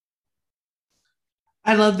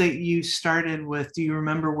 I love that you started with, do you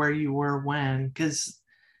remember where you were when? Because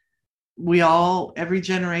every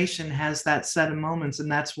generation has that set of moments,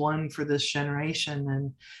 and that's one for this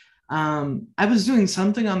generation. And I was doing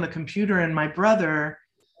something on the computer, and my brother,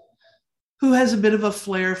 who has a bit of a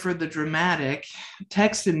flair for the dramatic,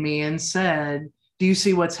 texted me and said, do you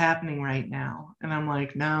see what's happening right now? And I'm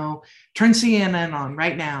like, no, turn CNN on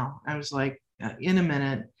right now. I was like, in a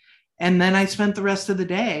minute. And then I spent the rest of the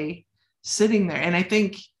day sitting there. And I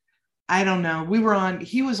think, I don't know,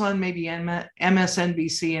 he was on maybe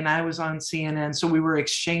MSNBC and I was on CNN. So we were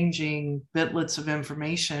exchanging bitlets of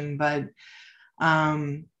information, but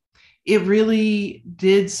it really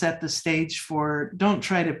did set the stage for, don't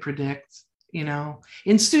try to predict. You know,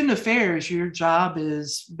 in student affairs, your job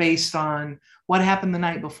is based on what happened the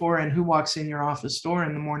night before and who walks in your office door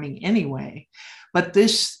in the morning anyway. But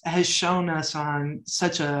this has shown us on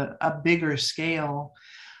such a bigger scale.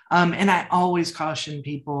 And I always caution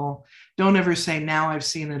people, don't ever say, now I've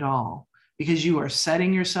seen it all, because you are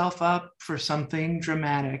setting yourself up for something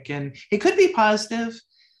dramatic. And it could be positive.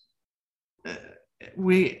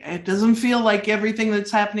 It doesn't feel like everything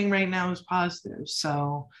that's happening right now is positive.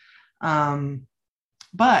 So,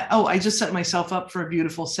 I just set myself up for a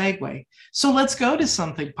beautiful segue. So let's go to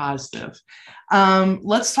something positive.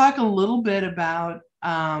 Let's talk a little bit about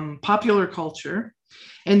popular culture.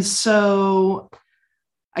 And so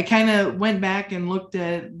I kind of went back and looked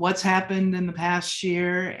at what's happened in the past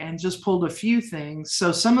year and just pulled a few things.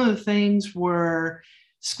 So some of the things were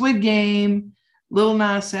Squid Game. Lil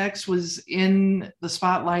Nas X was in the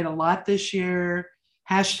spotlight a lot this year.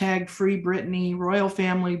 Hashtag Free Britney, royal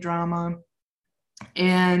family drama,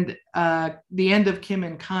 and the end of Kim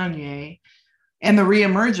and Kanye, and the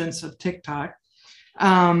reemergence of TikTok.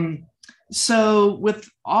 So with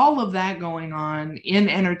all of that going on in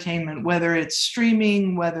entertainment, whether it's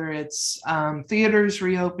streaming, whether it's theaters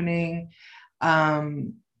reopening,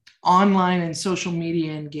 online and social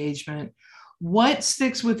media engagement, what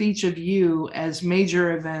sticks with each of you as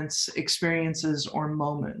major events, experiences, or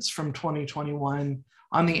moments from 2021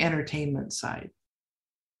 on the entertainment side?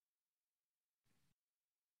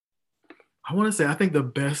 I want to say, I think the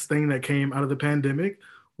best thing that came out of the pandemic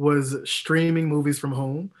was streaming movies from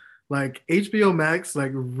home. Like HBO Max,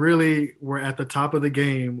 like really were at the top of the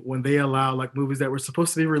game when they allowed like movies that were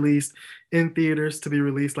supposed to be released in theaters to be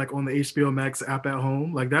released like on the HBO Max app at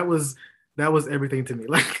home. Like that was everything to me.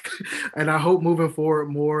 Like, and I hope moving forward,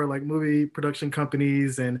 more like movie production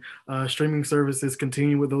companies and streaming services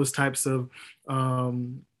continue with those types of,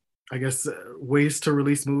 I guess, ways to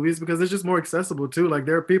release movies, because it's just more accessible too. Like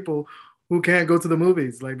there are people who can't go to the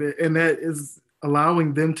movies, like, and that is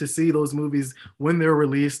allowing them to see those movies when they're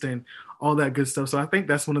released and all that good stuff. So I think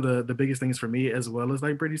that's one of the biggest things for me, as well as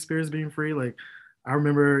like Britney Spears being free. Like I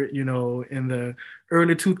remember, you know, in the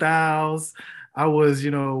early 2000s, I was,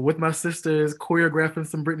 you know, with my sisters choreographing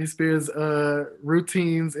some Britney Spears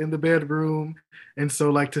routines in the bedroom. And so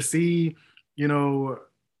like to see, you know,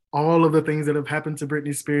 all of the things that have happened to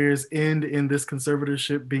Britney Spears end in this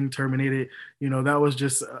conservatorship being terminated, you know, that was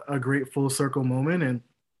just a great full circle moment. And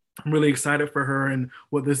I'm really excited for her and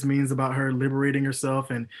what this means about her liberating herself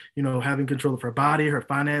and, you know, having control of her body, her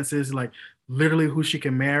finances, like literally who she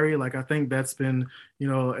can marry. Like, I think that's been, you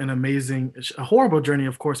know, a horrible journey,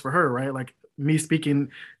 of course, for her, right? Like me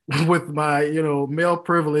speaking with my, you know, male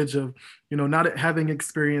privilege of, you know, not having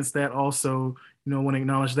experienced that also, you know, want to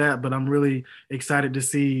acknowledge that, but I'm really excited to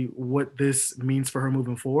see what this means for her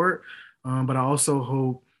moving forward. But I also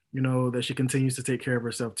hope, you know, that she continues to take care of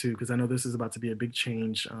herself too, because I know this is about to be a big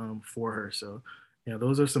change for her. So, you know,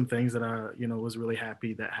 those are some things that I, you know, was really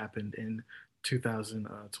happy that happened in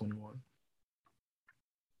 2021.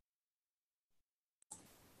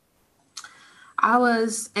 I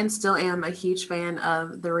was and still am a huge fan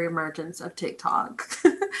of the reemergence of TikTok.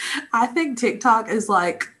 I think TikTok is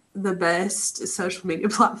like the best social media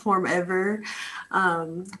platform ever.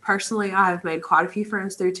 Personally, I have made quite a few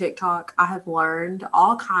friends through TikTok. I have learned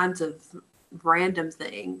all kinds of random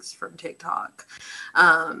things from TikTok.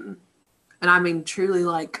 And I mean, truly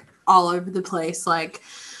like all over the place. Like,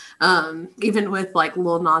 even with like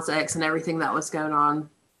Lil Nas X and everything that was going on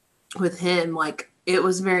with him, like it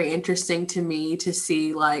was very interesting to me to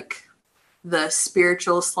see like the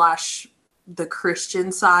spiritual / the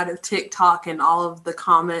Christian side of TikTok and all of the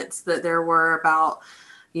comments that there were about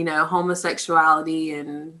homosexuality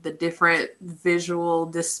and the different visual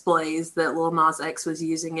displays that Lil Nas X was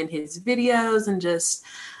using in his videos, and just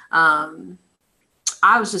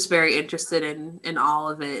I was just very interested in all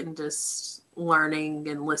of it, and just learning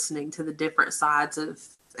and listening to the different sides of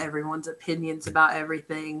everyone's opinions about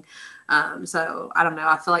everything. So I don't know.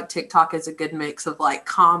 I feel like TikTok is a good mix of like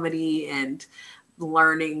comedy and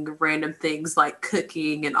learning random things like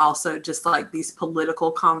cooking, and also just like these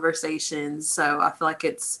political conversations. So I feel like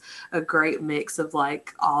it's a great mix of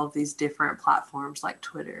like all of these different platforms like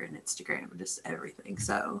Twitter and Instagram and just everything.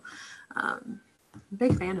 So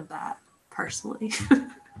big fan of that personally.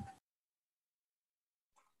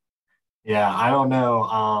 Yeah, I don't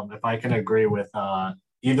know if I can agree with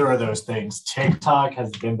either of those things. TikTok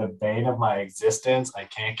has been the bane of my existence. I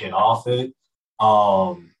can't get off it.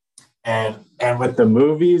 And with the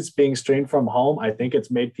movies being streamed from home, I think it's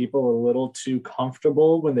made people a little too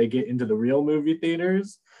comfortable when they get into the real movie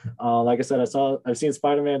theaters. Like I said, I've seen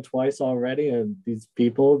Spider-Man twice already, and these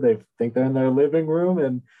people, they think they're in their living room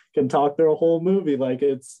and can talk their whole movie like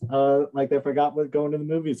it's like they forgot what going to the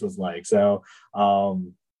movies was like. So,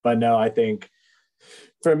 but no, I think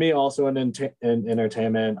for me also in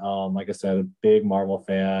entertainment, like I said, a big Marvel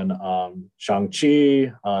fan.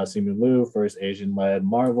 Shang-Chi, Simu Liu, first Asian-led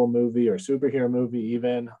Marvel movie or superhero movie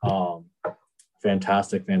even.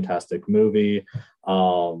 Fantastic movie.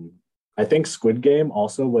 I think Squid Game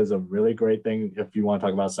also was a really great thing. If you want to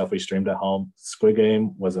talk about stuff we streamed at home, Squid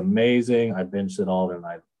Game was amazing. I binged it all in,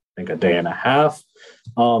 I think, a day and a half.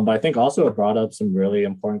 But I think also it brought up some really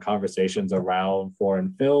important conversations around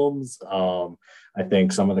foreign films. I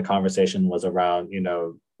think some of the conversation was around,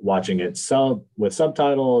 watching it with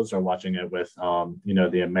subtitles or watching it with,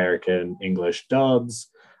 the American English dubs.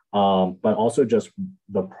 But also just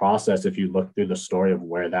the process, if you look through the story of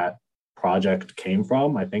where that project came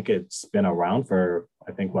from. I think it's been around for,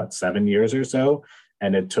 7 years or so.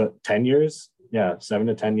 And it took 10 years. Yeah, 7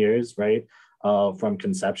 to 10 years, right? From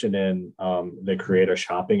conception and the creator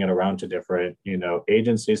shopping it around to different,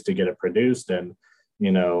 agencies to get it produced. And,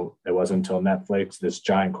 it wasn't until Netflix, this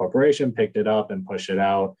giant corporation, picked it up and pushed it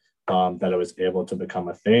out that it was able to become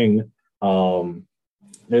a thing.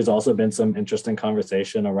 There's also been some interesting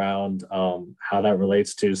conversation around how that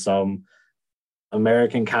relates to some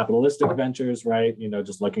American capitalistic ventures, right?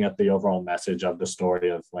 Just looking at the overall message of the story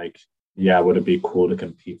of like, yeah, would it be cool to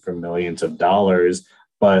compete for millions of dollars?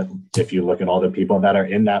 But if you look at all the people that are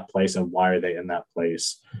in that place and why are they in that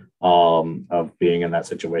place of being in that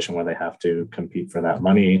situation where they have to compete for that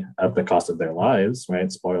money at the cost of their lives,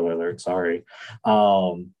 right? Spoiler alert, sorry.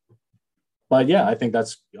 But yeah, I think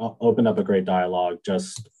that's opened up a great dialogue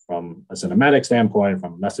just from a cinematic standpoint,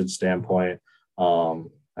 from a message standpoint. And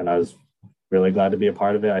I was really glad to be a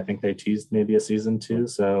part of it. I think they teased maybe a season 2,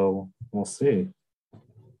 so we'll see.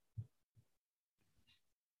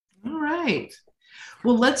 All right.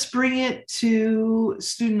 Well, let's bring it to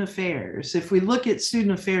student affairs. If we look at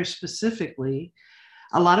student affairs specifically,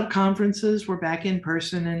 a lot of conferences were back in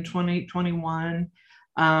person in 2021.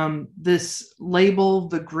 This label,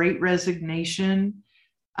 the Great Resignation,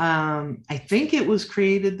 I think it was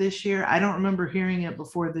created this year. I don't remember hearing it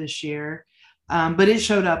before this year, but it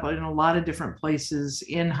showed up in a lot of different places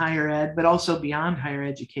in higher ed, but also beyond higher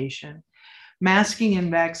education. Masking and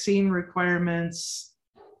vaccine requirements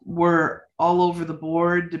were all over the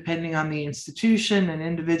board, depending on the institution, and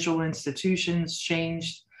individual institutions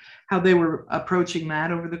changed how they were approaching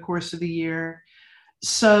that over the course of the year.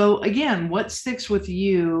 So again, what sticks with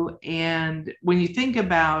you? And when you think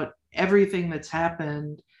about everything that's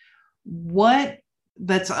happened, what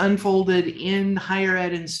that's unfolded in higher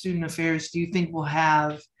ed and student affairs do you think will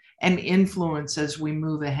have an influence as we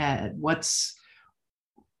move ahead? What's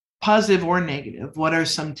positive or negative? What are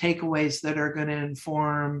some takeaways that are going to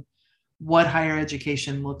inform what higher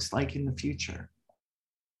education looks like in the future?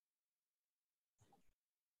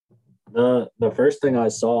 The first thing I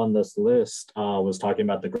saw on this list was talking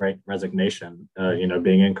about the Great Resignation.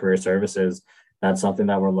 Being in career services, that's something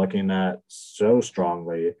that we're looking at so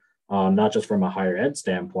strongly, not just from a higher ed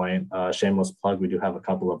standpoint. Shameless plug, we do have a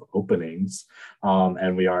couple of openings,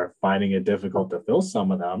 and we are finding it difficult to fill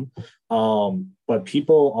some of them. But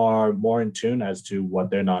people are more in tune as to what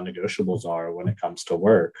their non-negotiables are when it comes to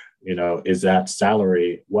work. Is that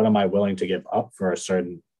salary? What am I willing to give up for a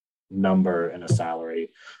certain number in a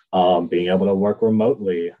salary? Being able to work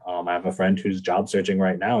remotely. I have a friend who's job searching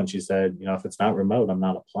right now, and she said, if it's not remote, I'm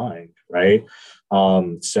not applying, right?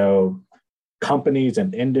 So companies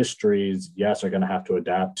and industries, yes, are going to have to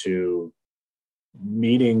adapt to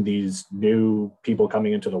meeting these new people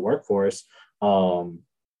coming into the workforce.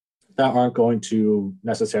 that aren't going to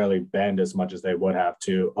necessarily bend as much as they would have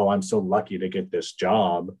to, oh, I'm so lucky to get this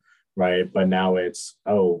job, right? But now it's,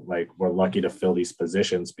 oh, like we're lucky to fill these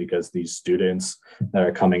positions because these students that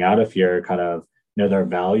are coming out of here kind of know their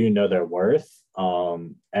value, know their worth,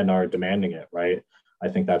 and are demanding it, right? I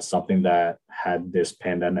think that's something that had this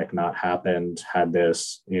pandemic not happened, had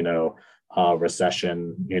this,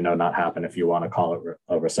 recession, not happen, if you want to call it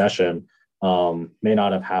a recession, may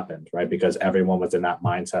not have happened, right? Because everyone was in that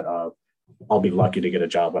mindset of, I'll be lucky to get a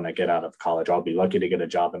job when I get out of college. I'll be lucky to get a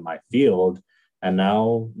job in my field. And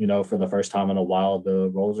now, for the first time in a while, the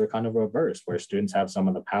roles are kind of reversed, where students have some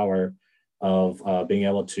of the power of being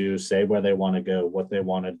able to say where they want to go, what they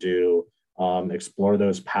want to do, explore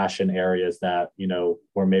those passion areas that,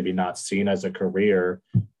 were maybe not seen as a career,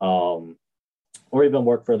 or even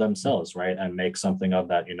work for themselves, right? And make something of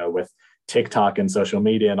that, with TikTok and social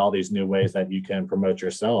media and all these new ways that you can promote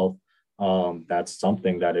yourself. That's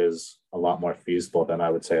something that is a lot more feasible than I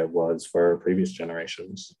would say it was for previous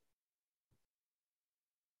generations.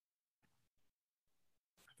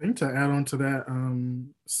 I think to add on to that,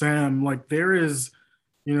 Sam, like there is,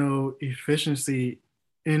 efficiency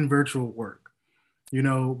in virtual work.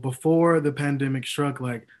 Before the pandemic struck,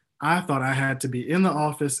 like I thought I had to be in the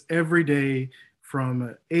office every day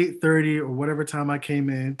from 8:30 or whatever time I came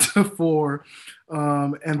in to 4.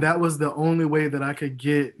 And that was the only way that I could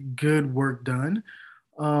get good work done.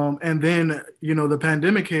 And then, the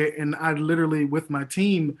pandemic hit, and I literally, with my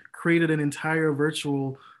team, created an entire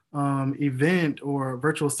virtual event or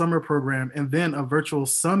virtual summer program, and then a virtual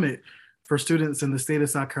summit for students in the state of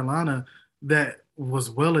South Carolina that was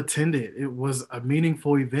well attended. It was a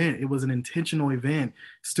meaningful event. It was an intentional event.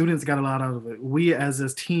 Students got a lot out of it. We as a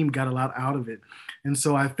team got a lot out of it. And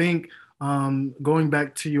so I think going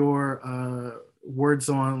back to your words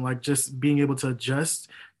on like just being able to adjust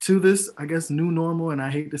to this, I guess, new normal. And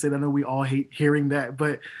I hate to say that, I know we all hate hearing that,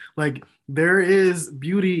 but like there is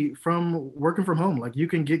beauty from working from home. Like you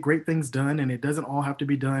can get great things done, and it doesn't all have to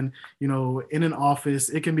be done, in an office.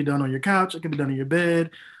 It can be done on your couch. It can be done in your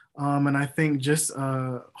bed. And I think just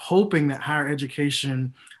hoping that higher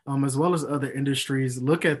education, as well as other industries,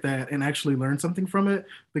 look at that and actually learn something from it.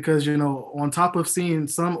 Because, on top of seeing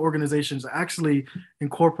some organizations actually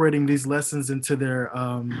incorporating these lessons into their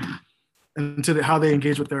how they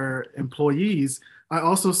engage with their employees, I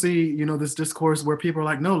also see, this discourse where people are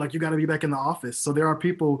like, no, like you got to be back in the office. So there are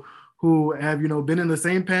people who have, been in the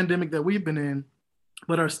same pandemic that we've been in,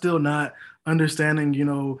 but are still not understanding,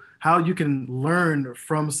 how you can learn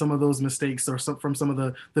from some of those mistakes or from some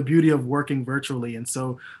of the beauty of working virtually. And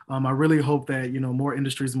so I really hope that, more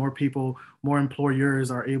industries, more people, more employers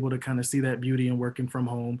are able to kind of see that beauty in working from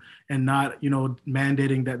home and not,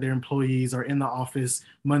 mandating that their employees are in the office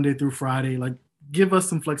Monday through Friday. Like give us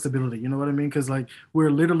some flexibility, you know what I mean? Because like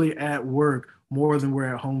we're literally at work more than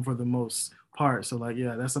we're at home for the most part. So like,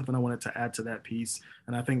 yeah, that's something I wanted to add to that piece.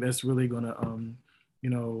 And I think that's really going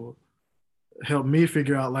to, help me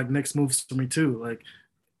figure out like next moves for me too. Like,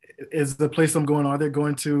 is the place I'm going, are they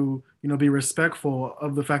going to, be respectful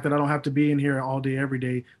of the fact that I don't have to be in here all day, every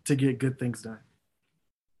day to get good things done?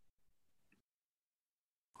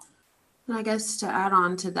 And I guess to add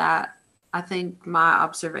on to that, I think my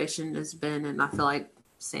observation has been, and I feel like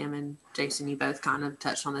Sam and Jason, you both kind of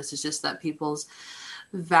touched on this, is just that people's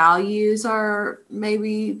values are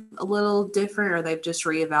maybe a little different, or they've just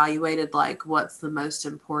reevaluated like what's the most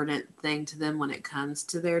important thing to them when it comes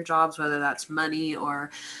to their jobs, whether that's money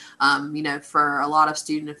or for a lot of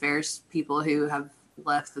student affairs people who have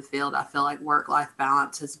left the field, I feel like work-life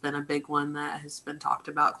balance has been a big one that has been talked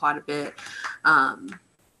about quite a bit. And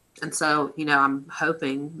so I'm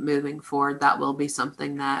hoping moving forward that will be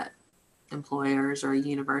something that employers or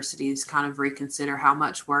universities kind of reconsider how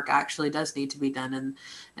much work actually does need to be done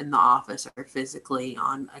in the office or physically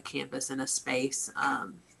on a campus in a space.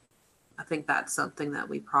 I think that's something that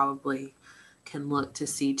we probably can look to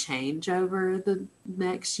see change over the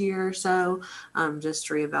next year or so, just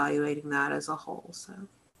reevaluating that as a whole. So,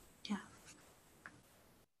 yeah.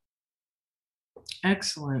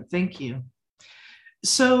 Excellent. Thank you.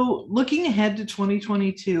 So looking ahead to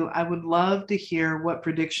 2022, I would love to hear what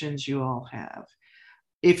predictions you all have.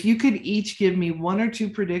 If you could each give me 1 or 2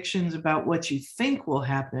 predictions about what you think will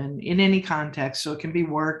happen in any context. So it can be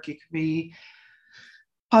work, it could be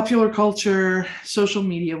popular culture, social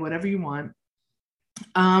media, whatever you want.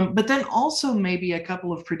 But then also maybe a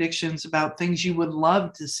couple of predictions about things you would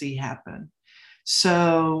love to see happen.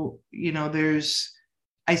 So,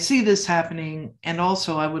 I see this happening, and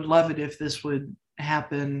also I would love it if this would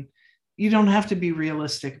happen. You don't have to be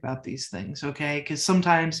realistic about these things, okay? Because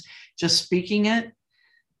sometimes just speaking it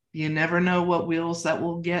you never know what wheels that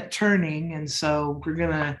will get turning. And so we're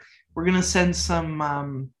gonna send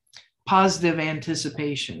some positive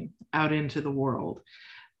anticipation out into the world.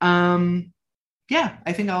 Yeah,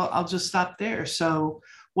 I think I'll just stop there. So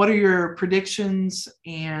what are your predictions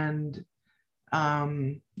and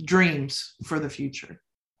dreams for the future?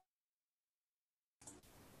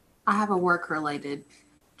 I have a work-related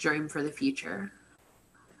dream for the future.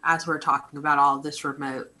 As we're talking about all this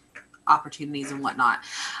remote opportunities and whatnot,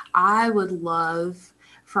 I would love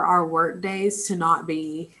for our work days to not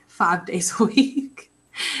be 5 days a week.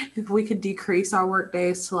 If we could decrease our work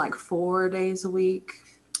days to like 4 days a week,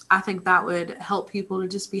 I think that would help people to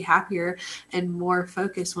just be happier and more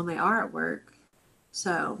focused when they are at work.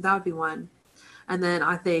 So that would be one. And then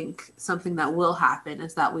I think something that will happen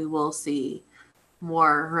is that we will see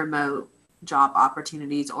more remote job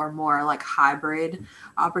opportunities or more like hybrid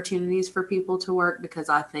opportunities for people to work, because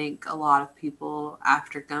I think a lot of people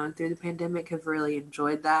after going through the pandemic have really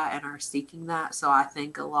enjoyed that and are seeking that. So I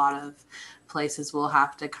think a lot of places will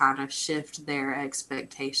have to kind of shift their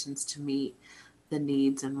expectations to meet the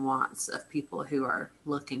needs and wants of people who are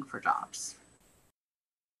looking for jobs.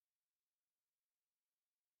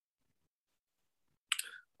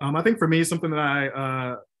 I think for me, something that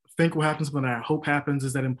I think will happen, something that I hope happens,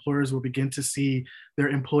 is that employers will begin to see their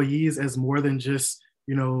employees as more than just,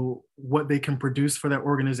 what they can produce for that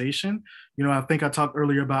organization. I think I talked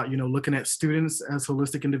earlier about, looking at students as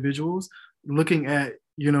holistic individuals, looking at,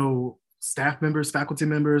 staff members, faculty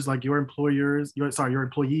members, like your employees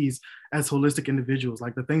as holistic individuals.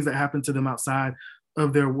 Like the things that happen to them outside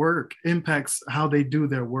of their work impacts how they do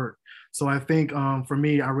their work. So I think for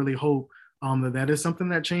me, I really hope that is something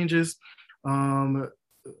that changes.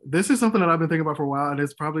 This is something that I've been thinking about for a while, and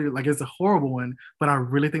it's probably like, it's a horrible one, but I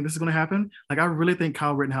really think this is going to happen. Like, I really think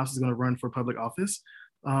Kyle Rittenhouse is going to run for public office.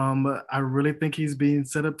 I really think he's being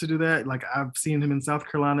set up to do that. Like, I've seen him in South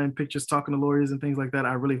Carolina in pictures talking to lawyers and things like that.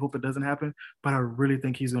 I really hope it doesn't happen, but I really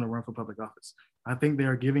think he's going to run for public office. I think they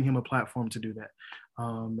are giving him a platform to do that.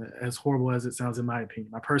 As horrible as it sounds, in my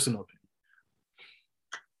opinion, my personal opinion.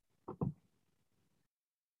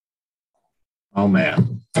 Oh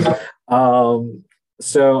man.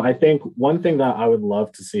 So I think one thing that I would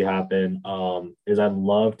love to see happen is I'd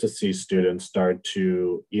love to see students start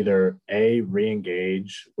to either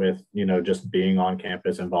re-engage with, just being on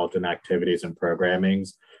campus, involved in activities and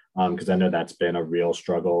programmings, because I know that's been a real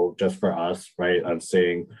struggle just for us, right? Of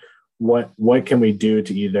seeing what can we do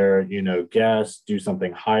to either, guest, do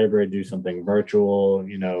something hybrid, do something virtual,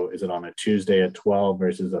 is it on a Tuesday at 12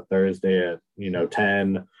 versus a Thursday at,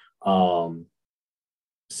 10?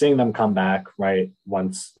 Seeing them come back, right,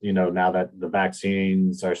 once, now that the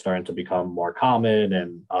vaccines are starting to become more common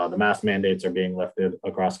and the mask mandates are being lifted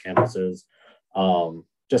across campuses,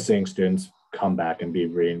 just seeing students come back and be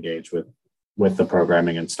re-engaged with the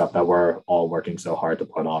programming and stuff that we're all working so hard to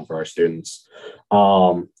put on for our students.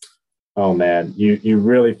 Oh man, you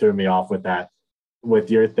really threw me off with that, with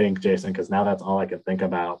your think, Jason, because now that's all I can think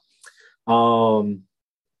about. No,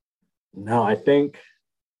 I think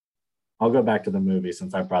I'll go back to the movie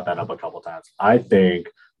since I brought that up a couple times. I think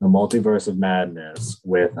the Multiverse of Madness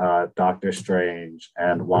with Doctor Strange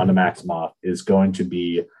and Wanda Maximoff is going to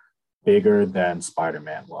be bigger than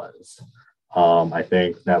Spider-Man was. I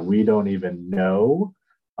think that we don't even know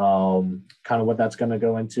kind of what that's going to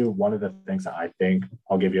go into. One of the things that I think,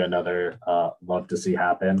 I'll give you another love to see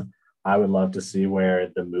happen. I would love to see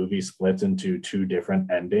where the movie splits into 2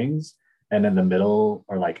 different endings. And in the middle,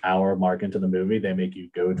 or like hour mark into the movie, they make you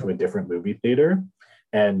go to a different movie theater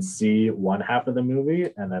and see one half of the movie,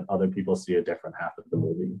 and then other people see a different half of the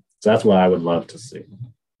movie. So that's what I would love to see.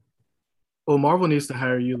 Well, Marvel needs to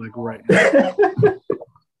hire you like right now.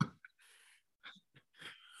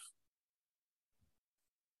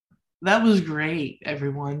 That was great,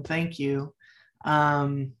 everyone. Thank you.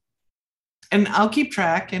 And I'll keep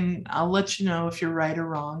track and I'll let you know if you're right or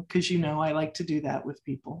wrong, because I like to do that with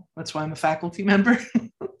people. That's why I'm a faculty member.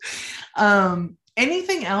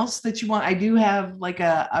 Anything else that you want? I do have like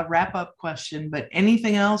a wrap-up question, but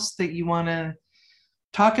anything else that you want to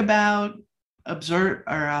talk about, observe,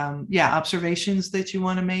 or observations that you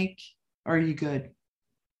want to make? Or are you good?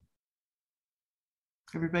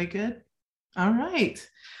 Everybody good? All right.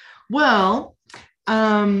 Well,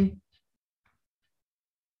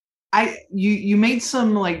 you made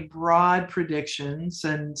some like broad predictions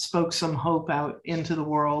and spoke some hope out into the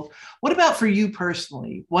world. What about for you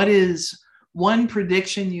personally? What is one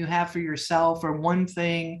prediction you have for yourself, or one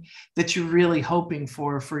thing that you're really hoping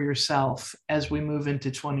for yourself as we move into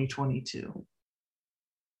 2022?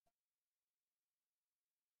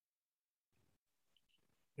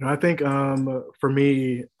 I think for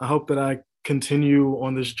me, I hope that I continue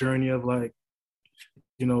on this journey of like,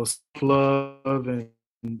 self-love and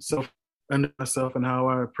self under myself and how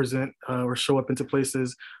I present or show up into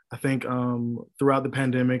places. I think throughout the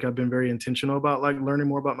pandemic, I've been very intentional about like learning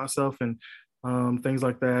more about myself and things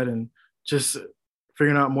like that, and just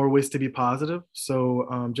figuring out more ways to be positive.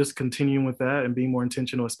 So just continuing with that and being more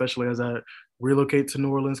intentional, especially as I relocate to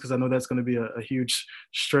New Orleans, because I know that's going to be a huge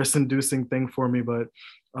stress-inducing thing for me. But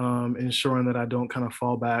ensuring that I don't kind of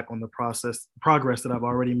fall back on the progress that I've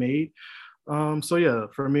already made. So yeah,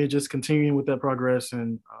 for me, just continuing with that progress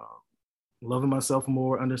and loving myself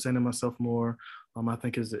more, understanding myself more, I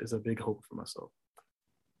think is a big hope for myself.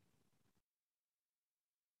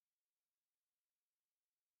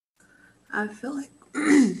 I feel like,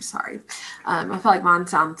 sorry, I feel like mine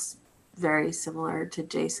sounds very similar to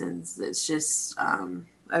Jason's. It's just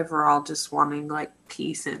overall just wanting like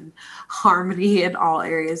peace and harmony in all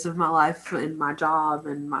areas of my life, in my job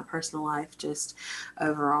and my personal life, just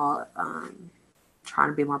overall trying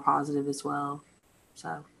to be more positive as well.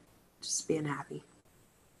 So just being happy.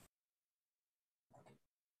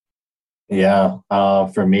 Yeah,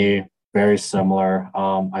 for me, very similar.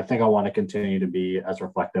 I think I want to continue to be as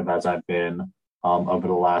reflective as I've been over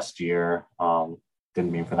the last year.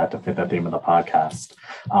 Didn't mean for that to fit the theme of the podcast.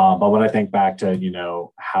 But when I think back to,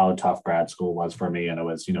 how tough grad school was for me, and it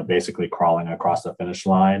was, basically crawling across the finish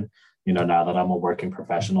line, now that I'm a working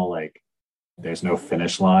professional, like there's no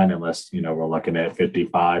finish line unless, we're looking at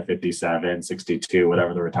 55, 57, 62,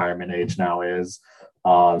 whatever the retirement age now is.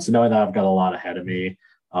 So knowing that I've got a lot ahead of me,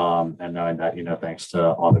 and knowing that, thanks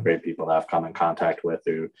to all the great people that I've come in contact with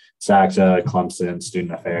through SACSA, Clemson,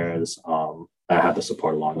 Student Affairs, I had the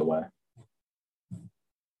support along the way.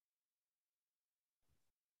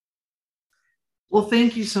 Well,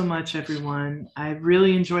 thank you so much, everyone. I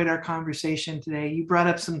really enjoyed our conversation today. You brought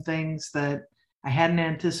up some things that I hadn't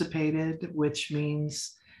anticipated, which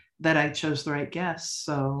means that I chose the right guests.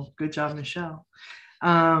 So good job, Michelle.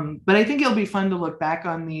 But I think it'll be fun to look back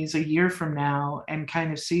on these a year from now and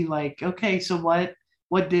kind of see like, okay, so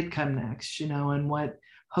what did come next, and what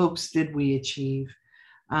hopes did we achieve?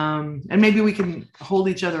 And maybe we can hold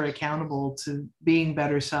each other accountable to being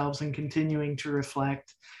better selves and continuing to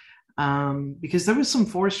reflect. Because there was some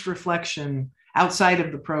forced reflection outside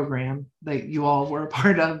of the program that you all were a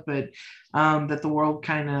part of, but that the world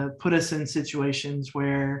kind of put us in situations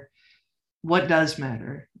where what does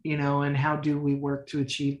matter, and how do we work to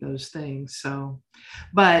achieve those things. So,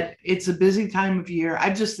 but it's a busy time of year.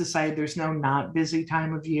 I've just decided there's no not busy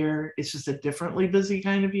time of year. It's just a differently busy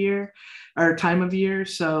kind of year or time of year.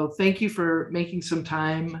 So thank you for making some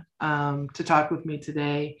time to talk with me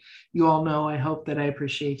today. You all know, I hope that I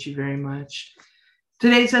appreciate you very much.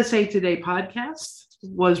 Today's SA Today podcast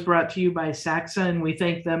was brought to you by SACSA, and we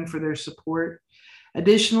thank them for their support.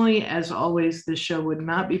 Additionally, as always, this show would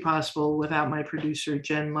not be possible without my producer,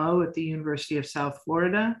 Jen Lowe at the University of South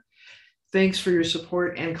Florida. Thanks for your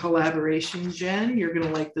support and collaboration, Jen. You're going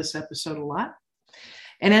to like this episode a lot.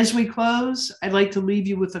 And as we close, I'd like to leave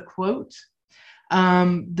you with a quote.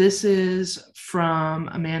 This is from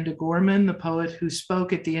Amanda Gorman, the poet who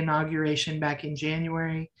spoke at the inauguration back in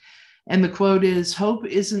January. And the quote is, "Hope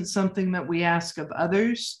isn't something that we ask of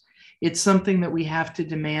others. It's something that we have to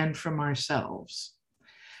demand from ourselves."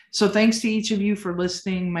 So thanks to each of you for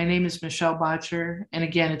listening. My name is Michelle Boettcher. And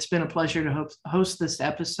again, it's been a pleasure to host this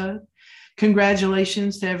episode.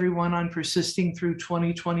 Congratulations to everyone on persisting through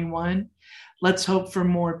 2021. Let's hope for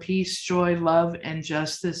more peace, joy, love, and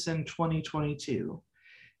justice in 2022.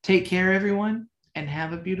 Take care, everyone, and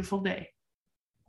have a beautiful day.